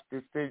make tough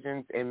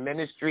decisions in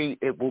ministry.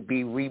 It will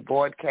be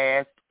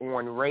rebroadcast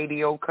on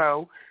Radio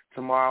Co.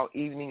 tomorrow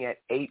evening at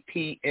 8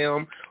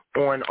 p.m.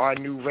 on our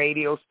new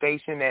radio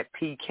station at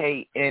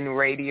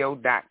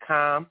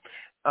pknradio.com.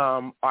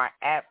 Our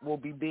app will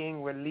be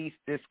being released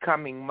this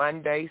coming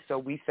Monday, so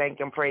we thank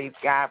and praise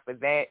God for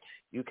that.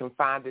 You can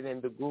find it in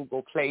the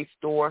Google Play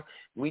Store.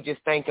 We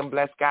just thank and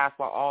bless God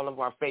for all of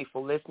our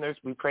faithful listeners.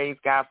 We praise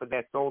God for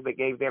that soul that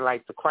gave their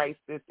life to Christ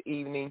this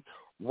evening.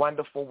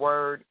 Wonderful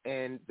word,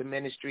 and the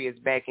ministry is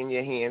back in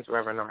your hands,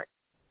 Reverend Art.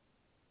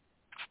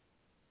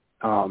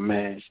 Oh,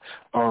 man.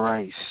 All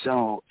right.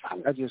 So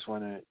I just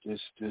want to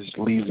just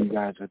leave you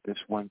guys with this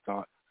one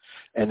thought.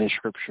 And in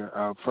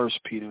Scripture, 1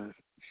 Peter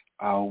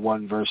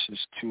 1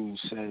 verses 2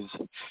 says,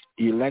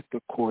 elect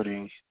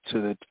according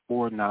to the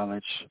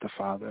foreknowledge of the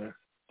Father,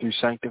 through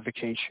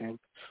sanctification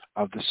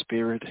of the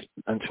Spirit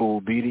unto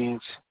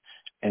obedience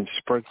and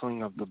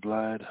sprinkling of the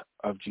blood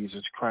of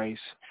Jesus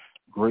Christ,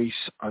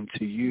 grace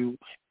unto you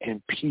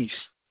and peace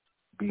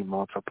be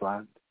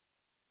multiplied.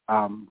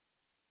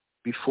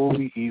 Before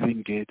we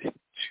even get to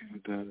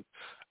the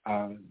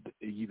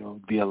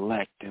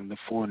elect and the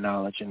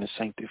foreknowledge and the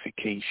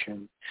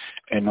sanctification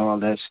and all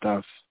that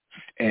stuff,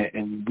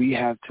 and we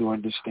have to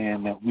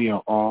understand that we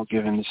are all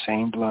given the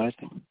same blood.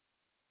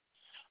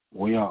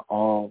 We are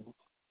all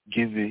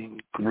giving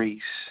grace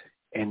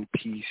and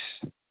peace,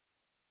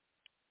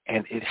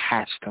 and it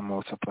has to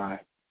multiply.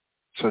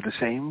 So the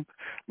same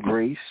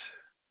grace,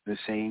 the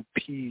same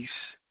peace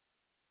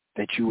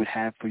that you would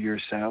have for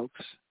yourselves,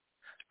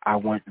 I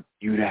want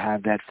you to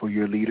have that for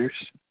your leaders,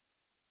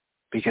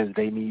 because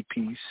they need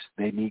peace,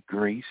 they need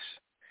grace,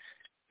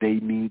 they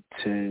need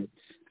to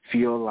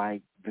feel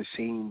like the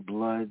same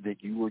blood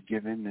that you were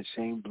given, the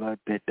same blood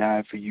that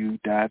died for you,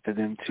 died for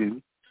them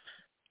too,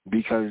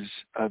 because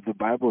the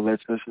Bible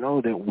lets us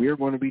know that we're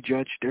going to be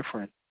judged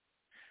different,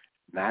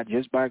 not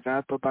just by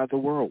God, but by the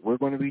world. We're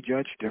going to be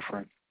judged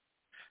different.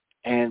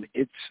 And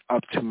it's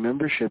up to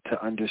membership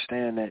to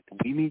understand that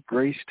we need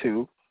grace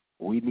too.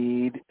 We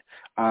need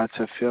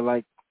to feel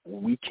like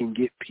we can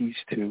get peace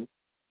too.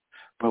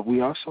 But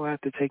we also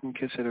have to take in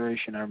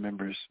consideration our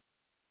members,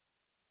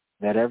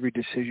 that every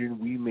decision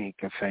we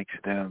make affects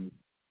them.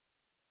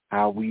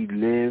 How we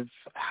live,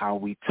 how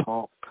we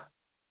talk,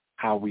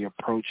 how we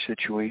approach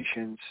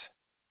situations,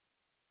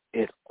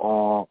 it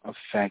all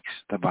affects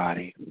the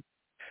body.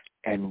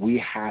 And we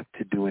have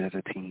to do it as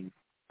a team.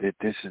 That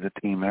this is a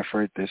team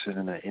effort. This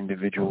isn't an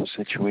individual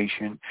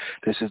situation.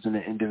 This isn't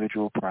an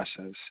individual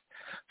process.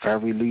 for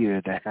every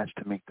leader that has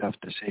to make tough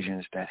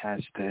decisions, that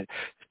has to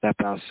step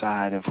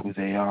outside of who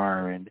they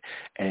are and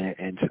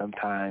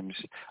sometimes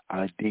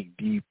dig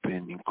deep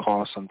and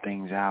call some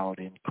things out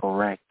and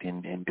correct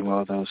and do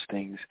all those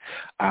things.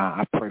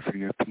 I pray for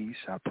your peace.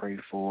 I pray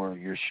for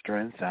your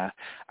strength.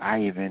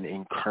 I even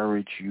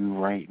encourage you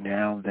right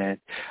now that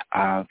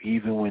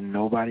even when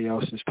nobody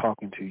else is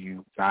talking to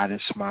you, God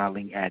is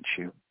smiling at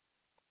you.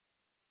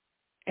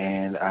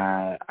 And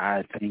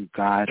I thank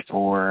God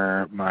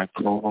for my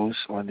co-host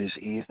on this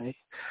evening,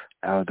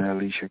 Elder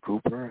Alicia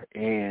Cooper,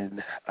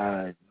 and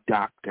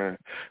Dr.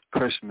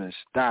 Christmas.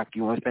 Doc,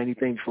 you want to say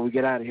anything before we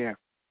get out of here?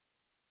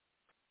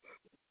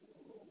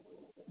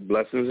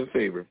 Blessings and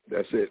favor.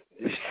 That's it.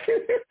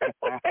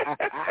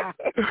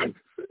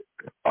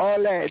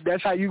 All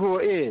that's how you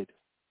going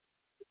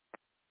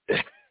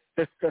to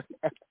end.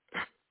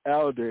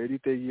 Elder,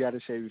 anything you got to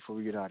say before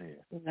we get out of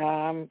here?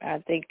 No,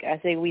 I think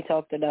we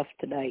talked enough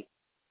tonight.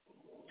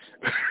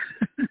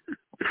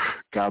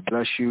 God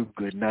bless you.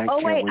 Good night. Oh,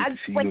 Can't wait to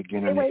see you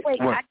again. Wait. What?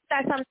 I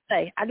got something to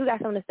say. I do got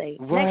something to say.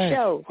 What? Next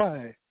show.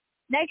 What?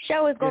 Next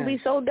show is going to be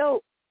so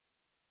dope.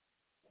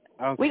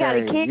 Okay. We got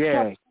a kid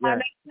show on our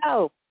next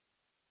show.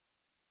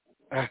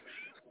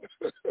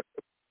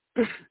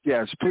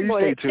 Yes, please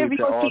stay tuned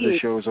to all the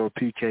shows on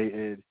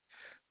PKN.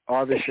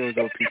 All the shows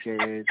on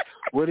PKN.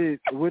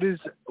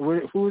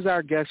 Who's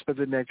our guest for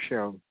the next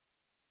show?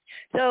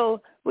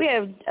 So we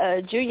have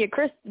Junior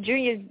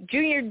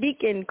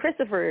Deacon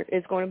Christopher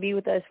is going to be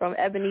with us from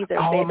Ebenezer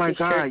Baptist my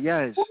God! Church.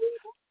 Yes.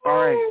 All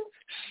right.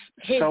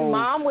 His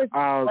mom was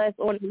with us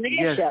on the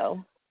last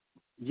show.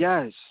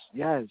 Yes.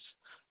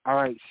 All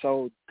right.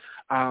 So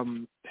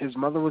his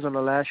mother was on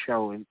the last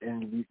show,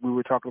 and we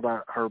were talking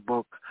about her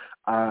book,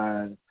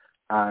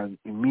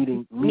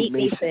 Meet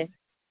Mason.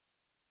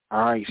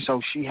 All right. So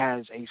she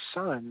has a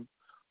son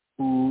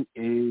who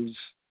is.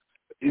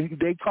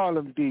 They call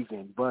him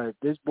Deacon, but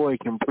this boy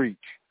can preach.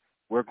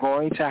 We're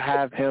going to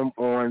have him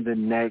on the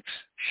next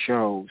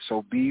show,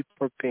 so be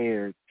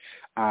prepared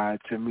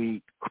to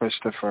meet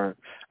Christopher.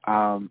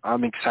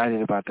 I'm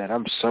excited about that.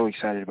 I'm so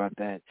excited about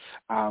that.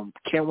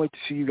 Can't wait to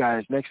see you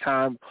guys next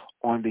time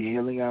on The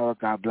Healing Hour.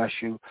 God bless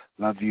you.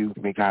 Love you.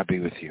 May God be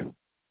with you.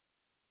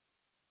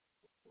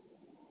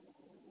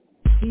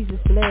 Jesus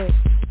bless.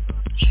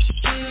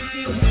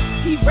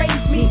 He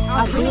raised me,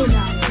 I will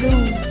not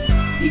lose.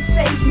 He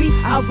saved me,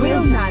 I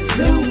will not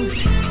lose.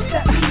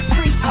 Set me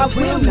free, I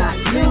will not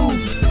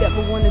lose.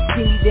 Never wanna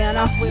see me down,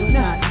 I will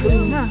not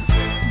lose.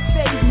 He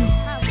saved me,